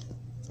killed him.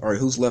 Alright,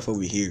 who's left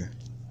over here?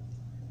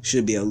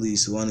 Should be at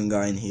least one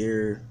guy in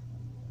here.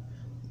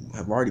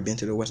 Have I already been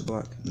to the West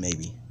Block?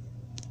 Maybe.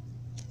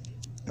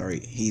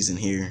 Alright, he's in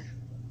here.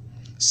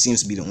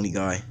 Seems to be the only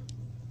guy.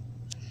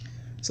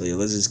 So yeah,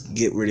 let's just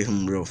get rid of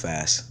him real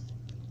fast.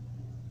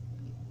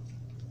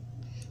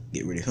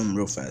 Get rid of him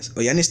real fast.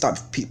 Oh yeah, I need to stop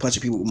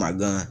punching people with my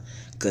gun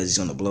because it's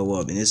gonna blow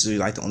up, and this is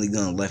like the only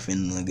gun left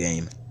in the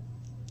game.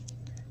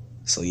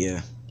 So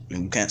yeah,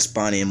 you can't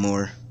spawn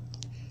anymore.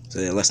 So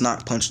yeah, let's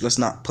not punch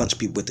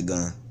people with the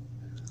gun.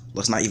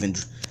 Let's not even.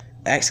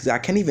 Actually, I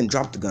can't even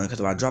drop the gun because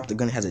if I drop the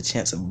gun, it has a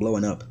chance of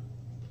blowing up.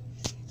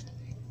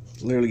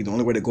 Literally, the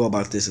only way to go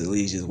about this is at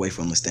least just wait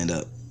for him to stand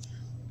up.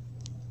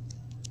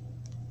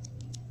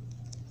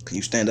 Can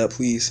you stand up,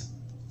 please?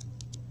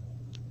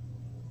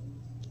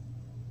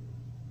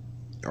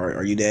 Alright,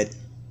 are you dead?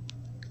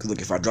 Because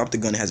look, if I drop the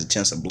gun, it has a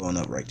chance of blowing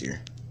up right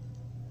there.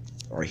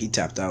 Alright, he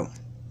tapped out.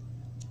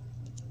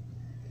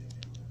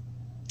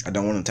 I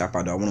don't want him to tap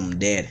out though. I want him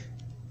dead.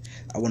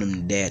 I want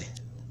him dead.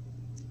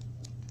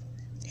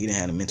 He done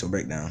had a mental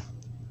breakdown.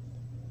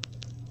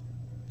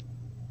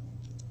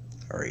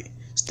 Alright.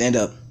 Stand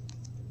up.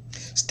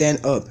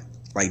 Stand up.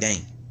 Like,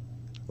 dang.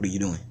 What are you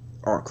doing?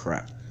 Oh,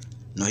 crap.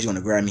 No, he's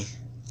gonna grab me.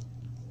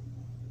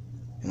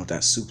 And with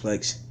that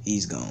suplex,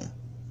 he's gone.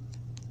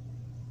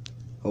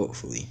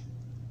 Hopefully.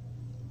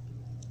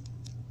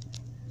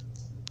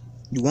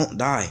 You won't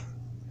die.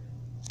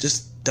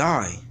 Just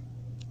die.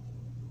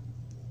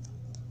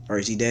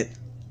 Alright, is he dead?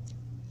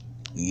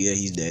 Yeah,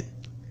 he's dead.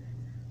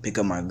 Pick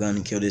up my gun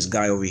and kill this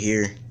guy over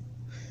here.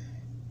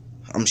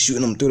 I'm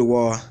shooting him through the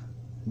wall.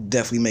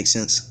 Definitely makes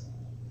sense.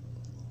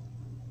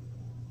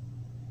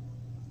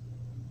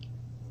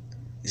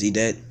 Is he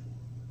dead?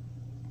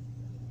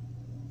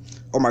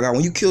 Oh my god,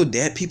 when you kill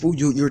dead people,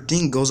 your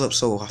thing goes up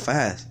so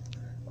fast.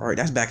 Alright,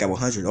 that's back at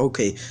 100.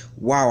 Okay.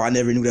 Wow, I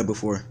never knew that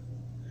before.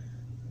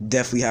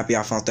 Definitely happy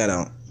I found that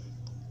out.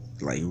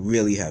 Like,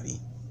 really happy.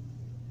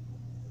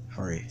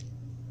 Alright.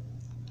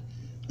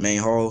 Main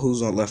hall.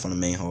 Who's on left on the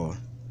main hall?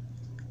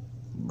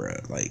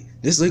 Bruh, like,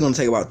 this is really gonna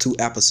take about 2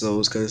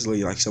 episodes because there's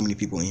literally like so many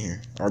people in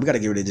here. Alright, we gotta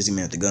get rid of Dizzy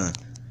Man with the gun.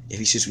 If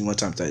he shoots me one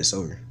time, it's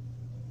over.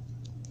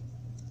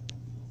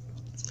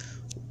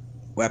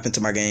 What happened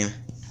to my game?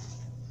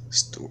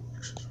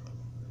 Stores.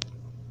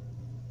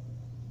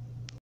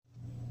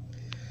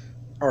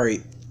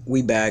 Alright,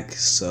 we back.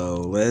 So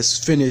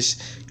let's finish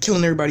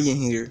killing everybody in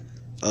here.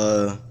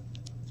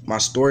 My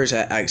storage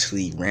had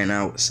actually ran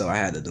out, so I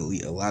had to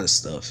delete a lot of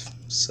stuff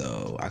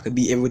so I could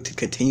be able to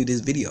continue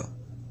this video.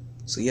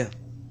 So yeah.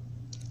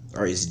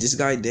 Alright, is this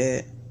guy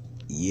dead?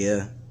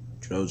 Yeah.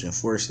 Trojan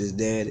Force is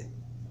dead.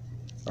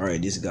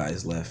 Alright, this guy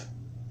is left.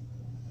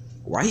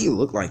 Why he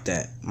look like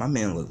that? My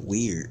man look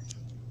weird.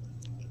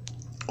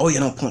 Oh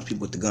yeah, don't punch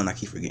people with the gun. I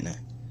keep forgetting that.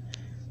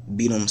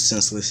 Beat them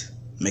senseless.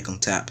 Make them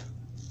tap.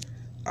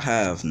 I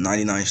have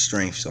 99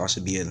 strength, so I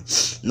should be able.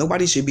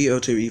 Nobody should be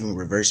able to even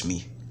reverse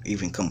me,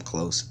 even come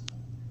close.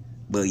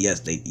 But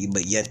yes,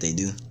 yet they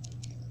do.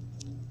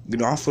 You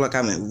know, I feel like I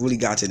haven't really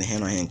got to the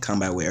hand-on-hand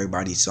combat with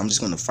everybody, so I'm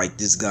just gonna fight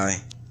this guy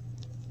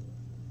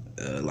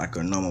like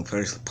a normal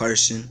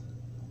person.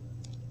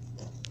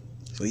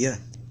 So yeah,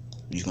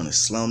 I'm just gonna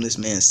slam this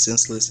man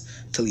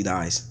senseless till he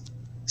dies.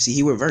 See,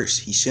 he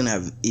reversed. He shouldn't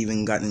have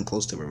even gotten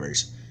close to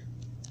reverse.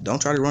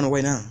 Don't try to run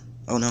away now.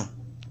 Oh no.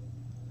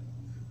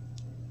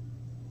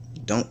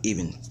 Don't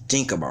even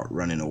think about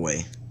running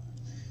away.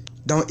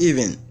 Don't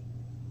even.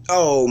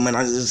 Oh man,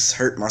 I just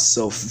hurt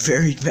myself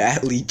very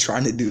badly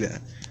trying to do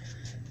that.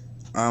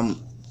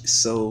 I'm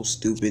so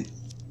stupid.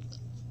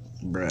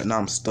 Bruh, now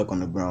I'm stuck on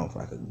the ground for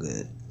like a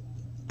good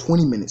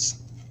 20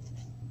 minutes.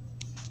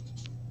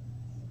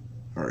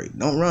 Alright,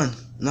 don't run.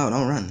 No,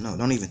 don't run. No,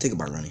 don't even think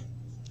about running.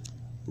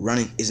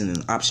 Running isn't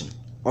an option.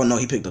 Oh no,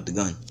 he picked up the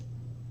gun.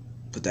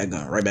 Put that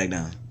gun right back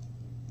down.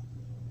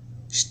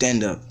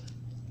 Stand up.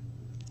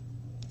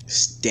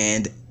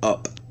 Stand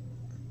up.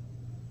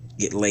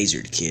 Get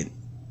lasered, kid.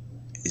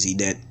 Is he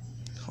dead?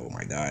 Oh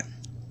my god.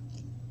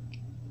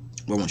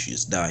 Why won't you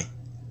just die?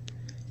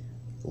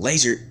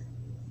 Lasered.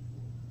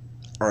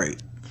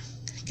 Alright.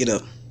 Get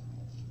up.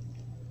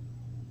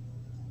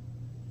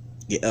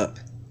 Get up.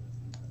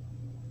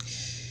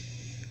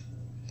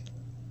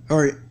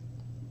 Alright.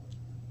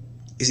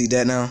 Is he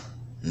dead now?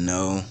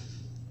 No.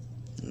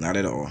 Not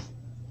at all.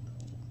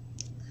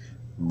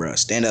 Bruh,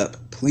 stand up.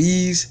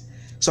 Please.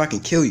 So I can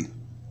kill you.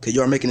 Because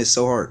you are making it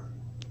so hard.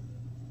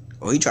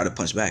 Oh, he tried to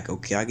punch back.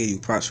 Okay, I'll give you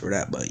props for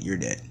that, but you're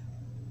dead.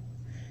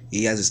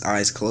 He has his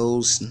eyes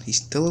closed. He's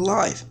still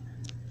alive.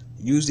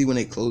 Usually when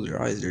they close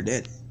their eyes, they're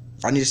dead.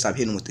 I need to stop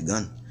hitting him with the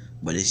gun.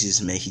 But he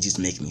just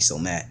making me so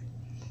mad.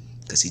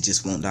 Because he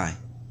just won't die.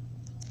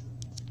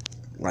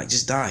 Like,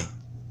 just die.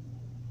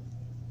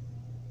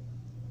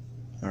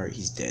 Alright,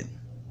 he's dead.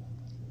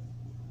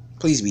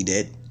 Please be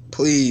dead.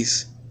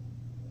 Please.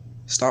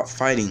 Stop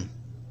fighting.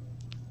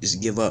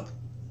 Just give up.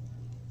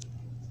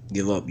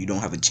 Give up. You don't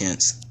have a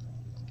chance.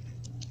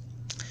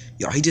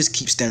 Y'all, he just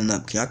keeps standing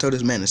up. Can y'all tell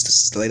this man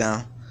to lay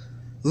down?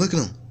 Look at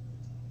him.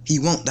 He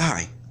won't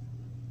die.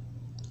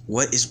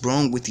 What is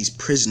wrong with these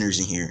prisoners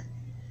in here?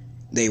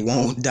 They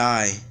won't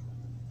die.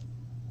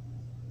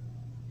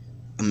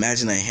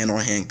 Imagine a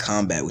hand-on-hand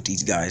combat with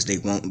these guys. They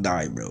won't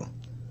die, bro.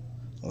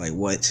 Like,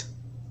 what?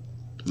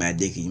 Mad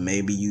Dicky,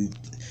 maybe you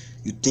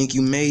think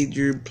you made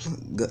your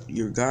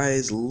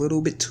guys a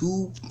little bit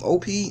too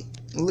OP?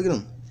 Look at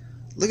him.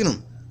 Look at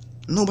him.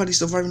 Nobody's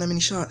surviving that many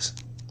shots.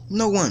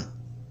 No one.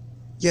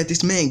 Yet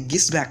this man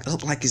gets back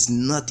up like it's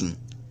nothing.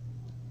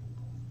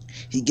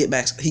 He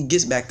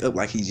gets back up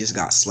like he just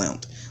got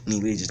slammed. When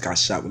he really just got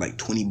shot with like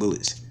 20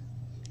 bullets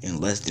in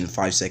less than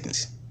 5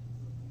 seconds.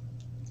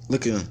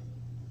 Look at him.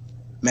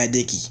 Mad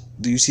Dicky,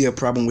 do you see a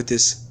problem with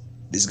this?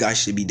 This guy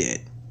should be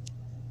dead.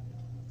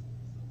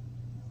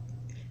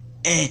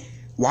 And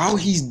while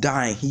he's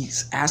dying,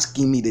 he's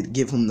asking me to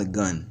give him the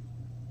gun.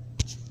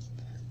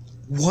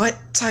 What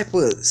type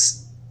of...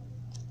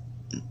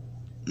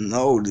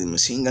 No, the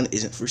machine gun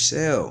isn't for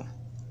sale.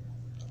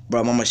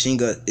 Bro, my machine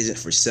gun isn't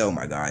for sale,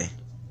 my guy.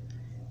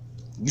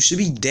 You should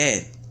be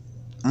dead.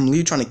 I'm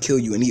literally trying to kill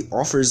you, and he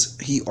offers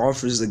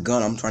the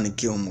gun I'm trying to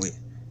kill him with.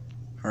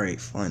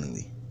 Alright,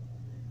 finally.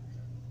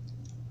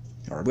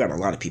 Alright, we got a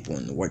lot of people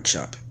in the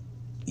workshop.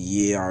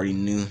 Yeah, I already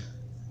knew.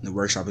 The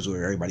workshop is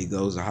where everybody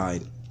goes to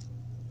hide.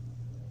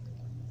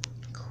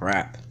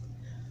 Crap.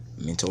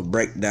 Mental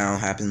breakdown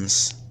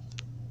happens.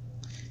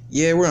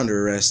 Yeah, we're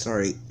under arrest.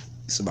 Alright,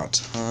 it's about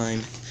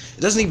time.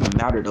 It doesn't even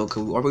matter though,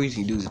 because all we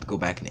can do is go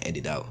back and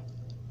edit out.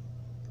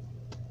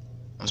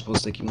 I'm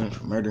supposed to take you in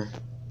for murder.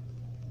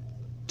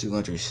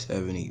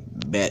 270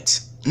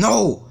 bet.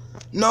 No!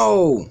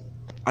 No!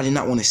 I did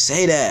not want to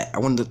say that. I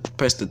wanted to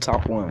press the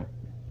top one.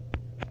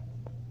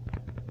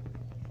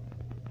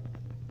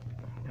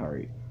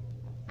 Alright.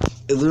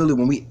 Literally,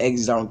 when we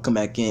exit out and come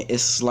back in,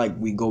 it's like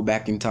we go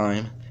back in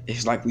time.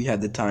 It's like we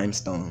had the time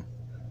stone.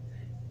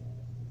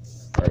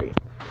 Alright.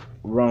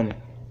 Run.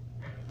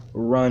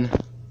 Run.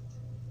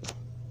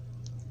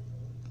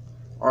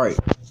 Alright.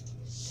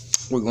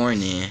 We're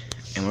going in,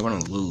 and we're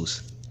gonna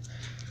lose.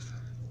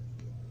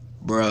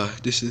 Bruh,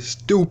 this is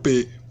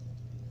stupid.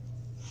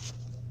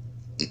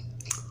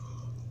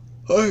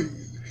 Alright,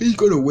 he's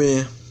gonna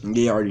win.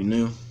 Yeah, I already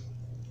knew.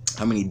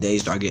 How many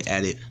days do I get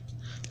added?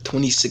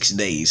 26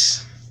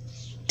 days.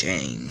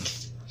 Dang.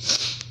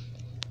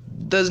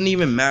 Doesn't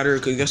even matter,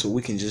 because guess what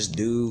we can just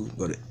do?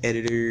 Go to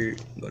editor,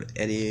 go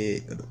to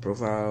edit, go to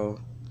profile,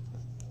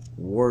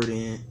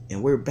 warden,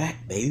 and we're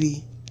back,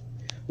 baby.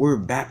 We're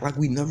back like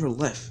we never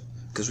left,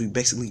 because we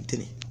basically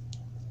didn't.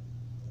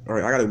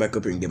 Alright, I gotta go back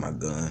up here and get my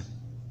gun.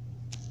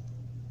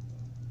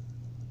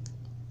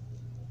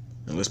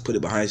 And let's put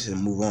it behind us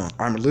and move on.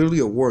 I'm literally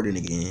a warden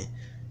again.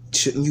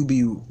 Shouldn't you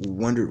be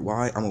wondered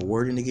why I'm a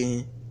warden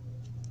again?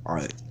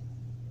 Alright.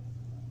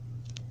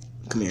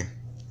 Come here.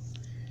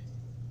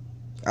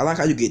 I like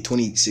how you get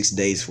 26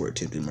 days for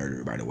attempted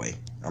murder, by the way.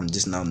 I'm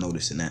just now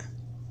noticing that.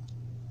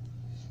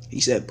 He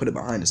said put it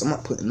behind us. I'm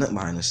not putting nothing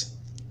behind us.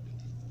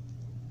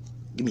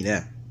 Give me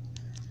that.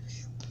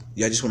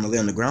 Y'all just want to lay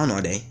on the ground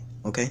all day,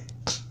 okay?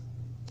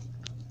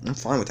 I'm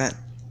fine with that.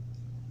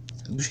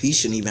 He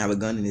shouldn't even have a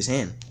gun in his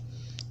hand.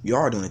 Y'all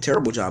are doing a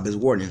terrible job as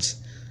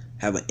wardens.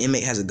 Have an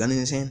inmate has a gun in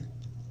his hand?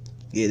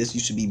 Yeah, this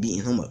you should be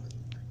beating him up.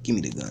 Give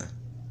me the gun.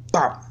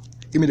 Bop!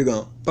 Give me the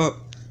gun.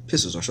 Bop!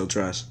 Pistols are so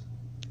trash.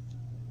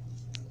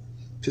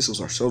 Pistols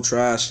are so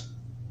trash.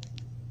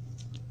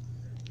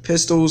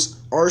 Pistols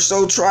are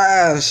so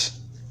trash.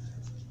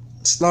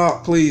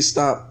 Stop, please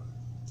stop.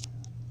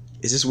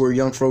 Is this where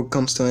young folk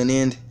comes to an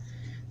end?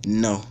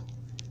 No.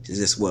 Is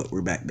this what?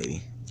 We're back,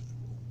 baby.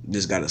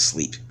 Just gotta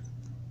sleep.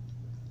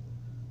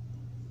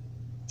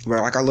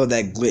 Bro, like I love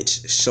that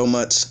glitch so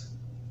much.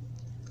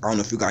 I don't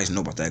know if you guys know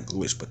about that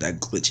glitch, but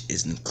that glitch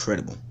is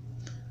incredible.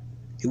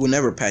 He will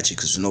never patch it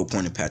because there's no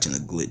point in patching a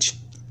glitch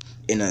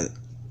in a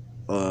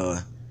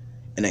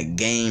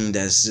game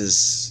that's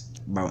just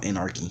about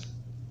anarchy.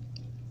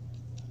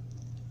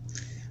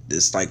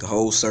 This like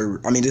whole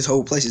server, I mean this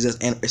whole place is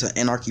just it's an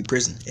anarchy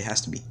prison. It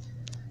has to be.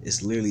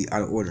 It's literally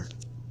out of order.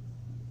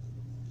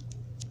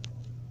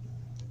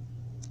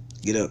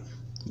 Get up.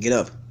 Get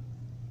up.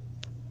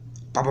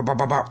 Bop, bop, bop,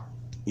 bop, bop.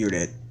 You're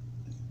dead.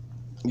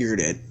 You're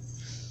dead.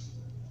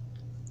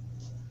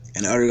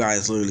 And the other guy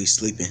is literally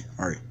sleeping.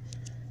 Alright.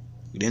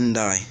 You didn't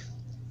die.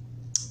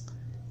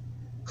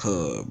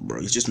 Bro,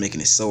 you're just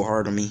making it so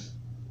hard on me.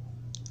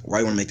 Why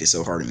you want to make this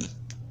so hard on me?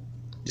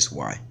 Just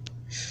why?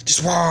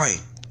 Just why?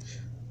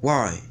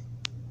 Why?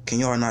 Can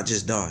y'all not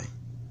just die?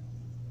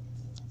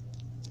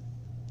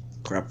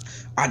 Crap.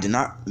 I did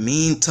not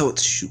mean to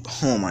shoot.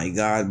 Oh my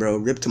god, bro.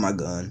 Rip to my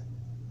gun.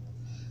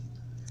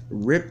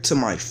 Rip to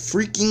my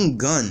freaking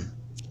gun.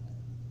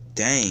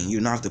 Dang, you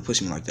don't have to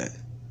push me like that.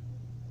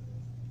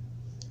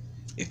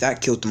 If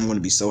that killed him, I'm going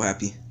to be so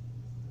happy.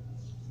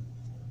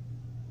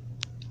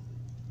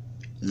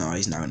 No,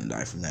 he's not going to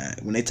die from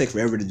that. When they take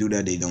forever to do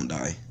that, they don't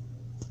die.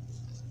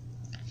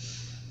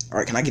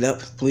 Alright, can I get up,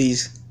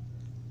 please?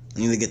 I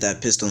need to get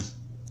that pistol.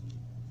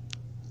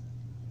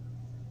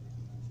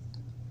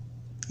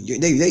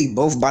 They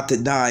both about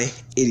to die,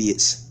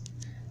 idiots.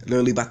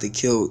 Literally about to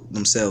kill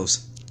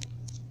themselves.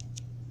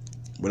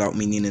 Without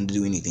me needing to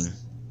do anything.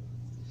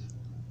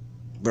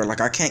 Bro,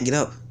 like I can't get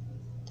up.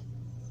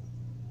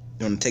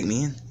 You want to take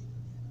me in?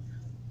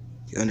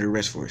 You're under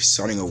arrest for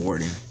assaulting a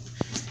warden.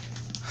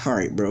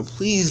 Alright, bro.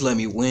 Please let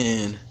me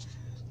win.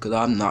 Because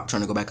I'm not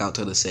trying to go back out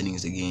to the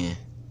settings again.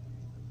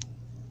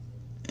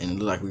 And it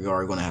looks like we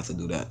are going to have to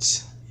do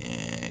that.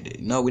 And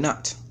no, we're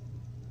not.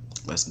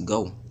 Let's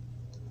go.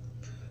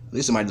 At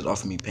least somebody just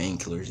offered me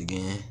painkillers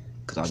again.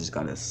 Because I just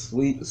got to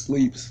sleep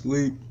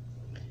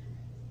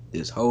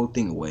this whole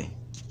thing away.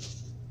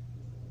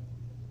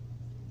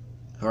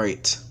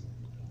 Alright.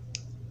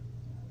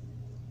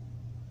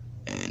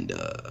 And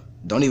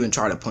don't even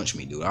try to punch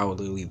me, dude. I will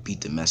literally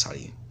beat the mess out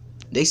of you.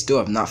 They still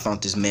have not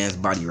found this man's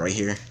body right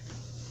here.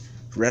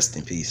 Rest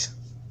in peace.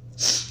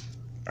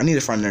 I need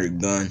to find another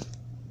gun.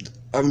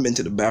 I haven't been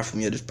to the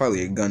bathroom yet. There's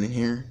probably a gun in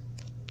here.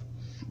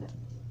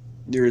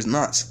 There is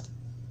not.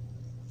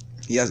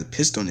 He has a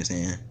pistol in his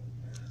hand.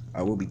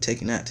 I will be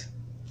taking that.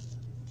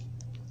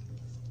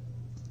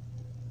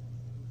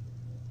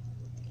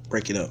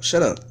 Break it up.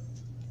 Shut up.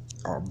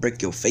 I'll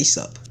break your face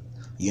up.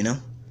 You know?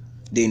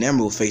 Then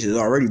Emerald face is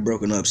already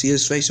broken up. See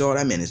his face, y'all?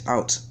 That man is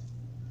out.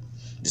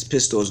 This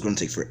pistol is gonna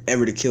take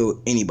forever to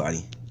kill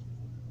anybody.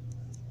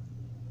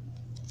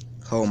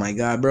 Oh my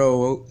god,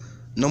 bro.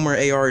 No more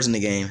ARs in the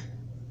game.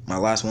 My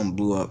last one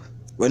blew up.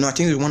 Wait, no, I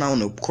think there's one out in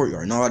the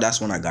courtyard. No,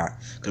 that's one I got.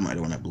 Because my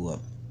the one that blew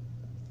up.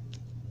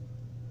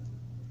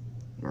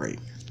 Alright.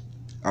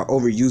 I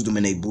overused them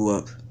and they blew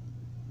up.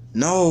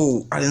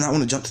 No, I did not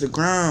want to jump to the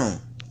ground.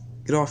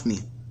 Get off me.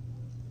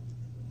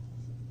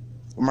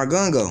 Where'd my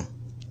gun go?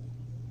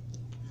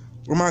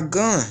 Where's my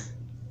gun?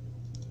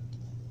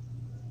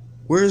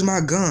 Where's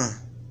my gun?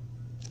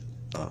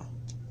 Oh.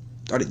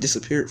 Thought it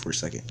disappeared for a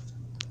second.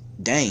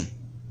 Dang.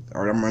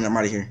 Alright, I'm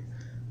out of here.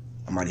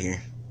 I'm out of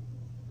here.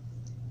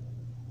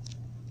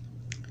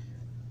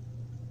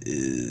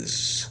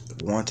 Is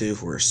wanted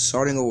for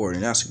assaulting a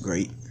warden. That's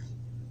great.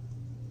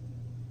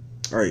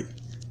 Alright,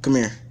 come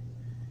here.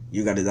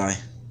 You gotta die.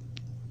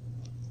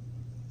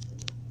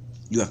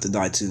 You have to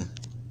die too.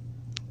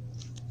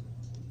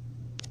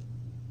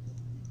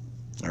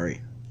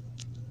 Alright.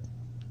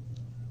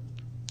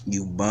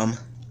 You bum.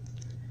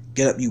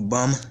 Get up, you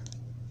bum.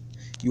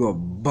 You a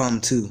bum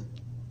too.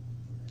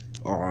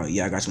 Oh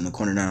yeah, I got you in the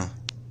corner now.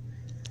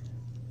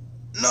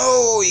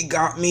 No, he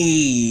got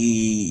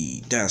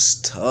me.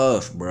 That's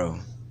tough, bro.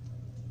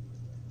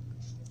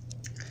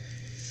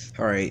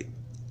 Alright.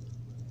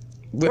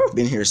 We've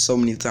been here so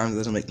many times, it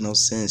doesn't make no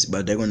sense,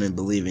 but they're gonna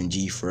believe in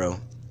G-Fro.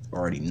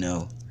 Already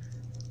know.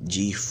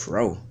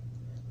 G-Fro.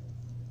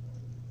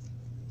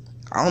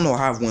 I don't know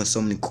how I've won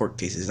so many court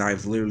cases.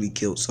 I've literally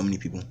killed so many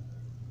people.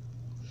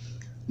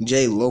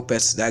 Jay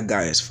Lopez, that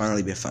guy has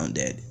finally been found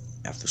dead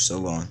after so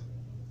long.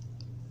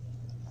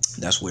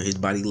 That's where his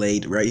body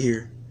laid, right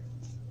here.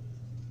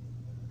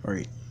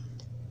 Alright.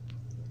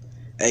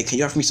 Hey, can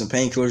you offer me some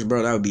painkillers,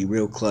 bro? That would be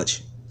real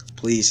clutch.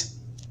 Please.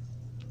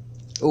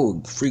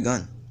 Oh, free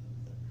gun.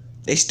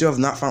 They still have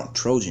not found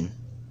Trojan.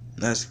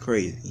 That's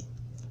crazy.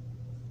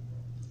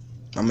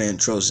 My man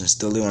Trojan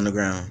still live on the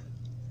ground.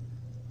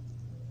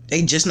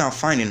 They just not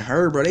finding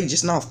her, bro. They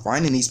just not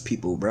finding these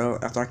people, bro.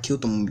 After I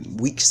killed them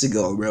weeks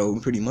ago, bro.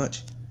 Pretty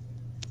much.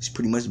 It's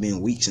pretty much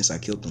been weeks since I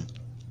killed them.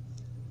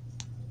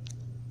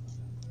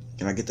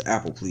 Can I get the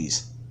apple,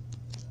 please?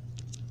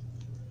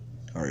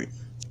 Alright.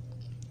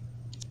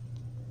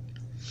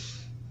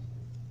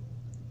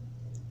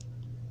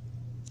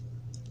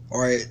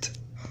 Alright.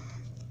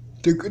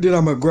 Then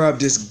I'm gonna grab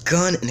this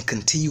gun and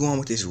continue on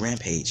with this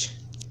rampage.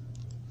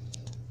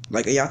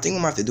 Like, yeah, I think I'm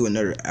gonna have to do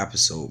another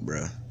episode,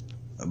 bro,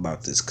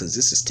 about this, because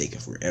this is taking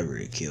forever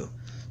to kill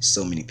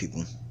so many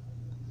people.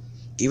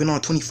 Even on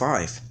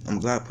 25. I'm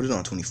glad I put it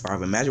on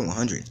 25. Imagine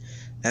 100.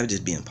 That would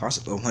just be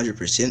impossible.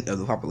 100% of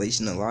the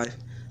population alive.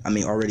 I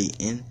mean, already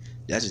in.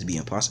 That'd just be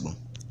impossible.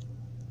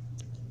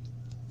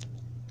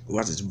 Oh,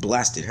 I just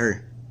blasted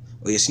her.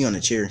 Oh, you see on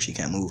the chair, she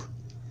can't move.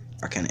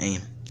 I can't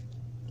aim.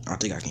 I don't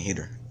think I can hit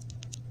her.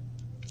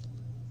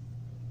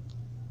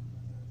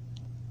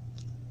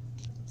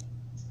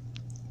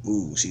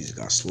 Ooh, she just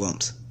got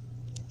slumped.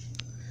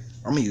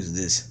 I'm gonna use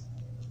this.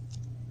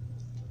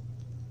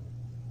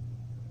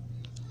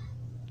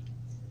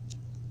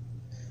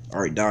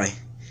 Alright, die.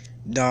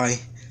 Die.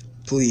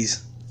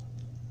 Please.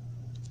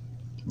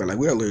 But like,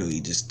 we are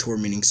literally just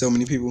tormenting so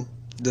many people.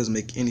 It doesn't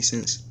make any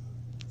sense.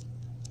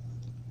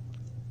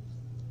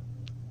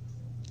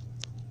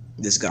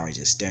 This guy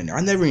just standing there.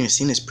 I've never even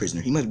seen this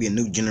prisoner. He must be a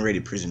new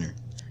generated prisoner.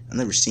 I've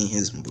never seen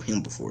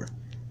him before.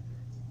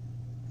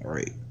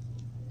 Alright.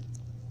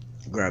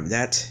 Grab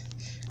that.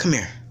 Come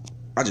here.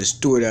 I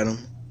just threw it at him.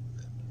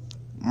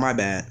 My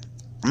bad.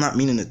 I'm not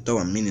meaning to throw,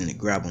 I'm meaning to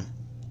grab him.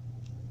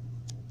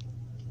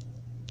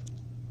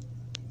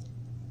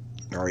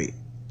 Alright.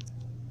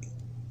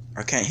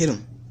 I can't hit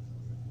him.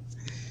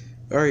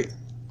 Alright.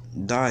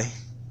 Die.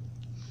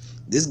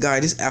 This guy,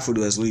 this Afro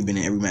dude has literally been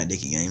in every Matt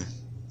Dickey game.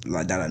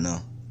 Like that I know.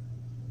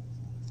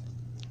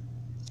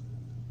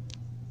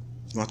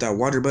 You want that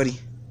water, buddy?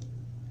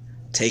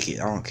 Take it.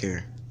 I don't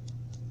care.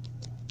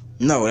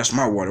 No, that's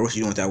my water. What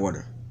you doing with that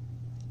water?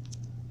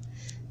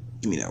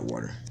 Give me that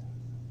water.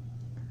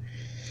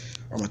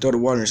 I'm gonna throw the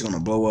water and it's gonna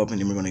blow up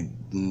and then we're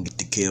gonna get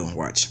the kill.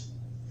 Watch.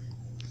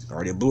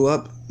 Already blew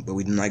up, but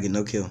we did not get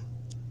no kill.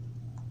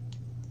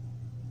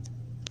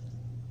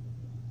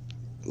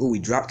 Ooh, we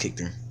drop kicked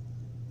her.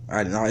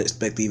 I did not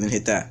expect to even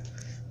hit that.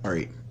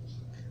 Alright.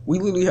 We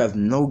literally have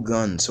no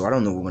gun, so I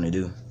don't know what we're gonna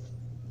do.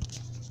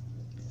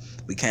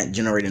 We can't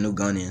generate a new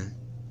gun in.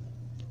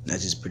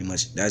 That's pretty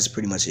much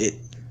it.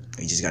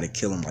 You just gotta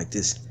kill him like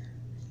this.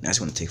 That's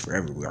gonna take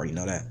forever. We already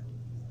know that.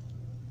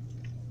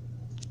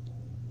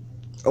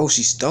 Oh,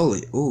 she stole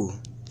it. Ooh.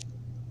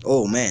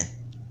 Oh man.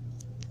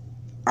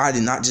 I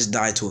did not just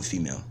die to a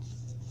female.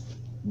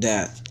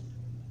 That.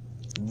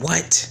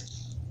 What?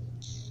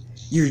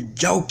 You're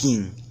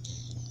joking.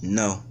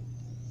 No.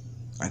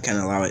 I can't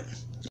allow it.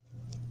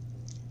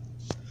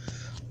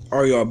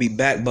 Alright, y'all, be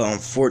back, but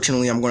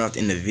unfortunately I'm going to have to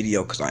end the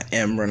video because I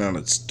am running out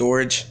of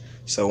storage.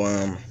 So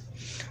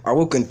I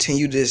will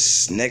continue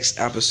this next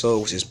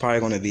episode, which is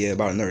probably going to be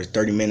about another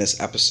 30 minutes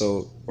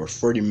episode or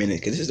 40 minutes,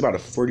 because this is about a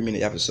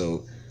 40-minute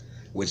episode,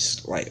 which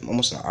is like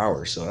almost an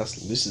hour. So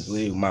this is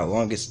literally my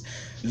longest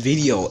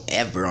video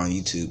ever on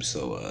YouTube.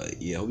 So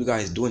yeah, hope you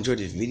guys do enjoy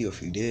this video.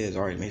 If you did,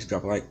 alright, make sure to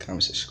drop a like,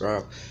 comment,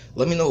 subscribe.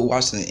 Let me know who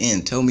watched to the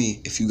end. Tell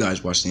me if you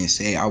guys watched the end.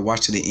 Say I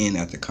watched to the end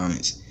at the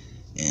comments.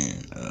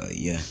 And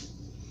yeah.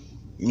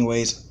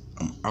 Anyways,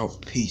 I'm out.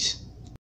 Peace.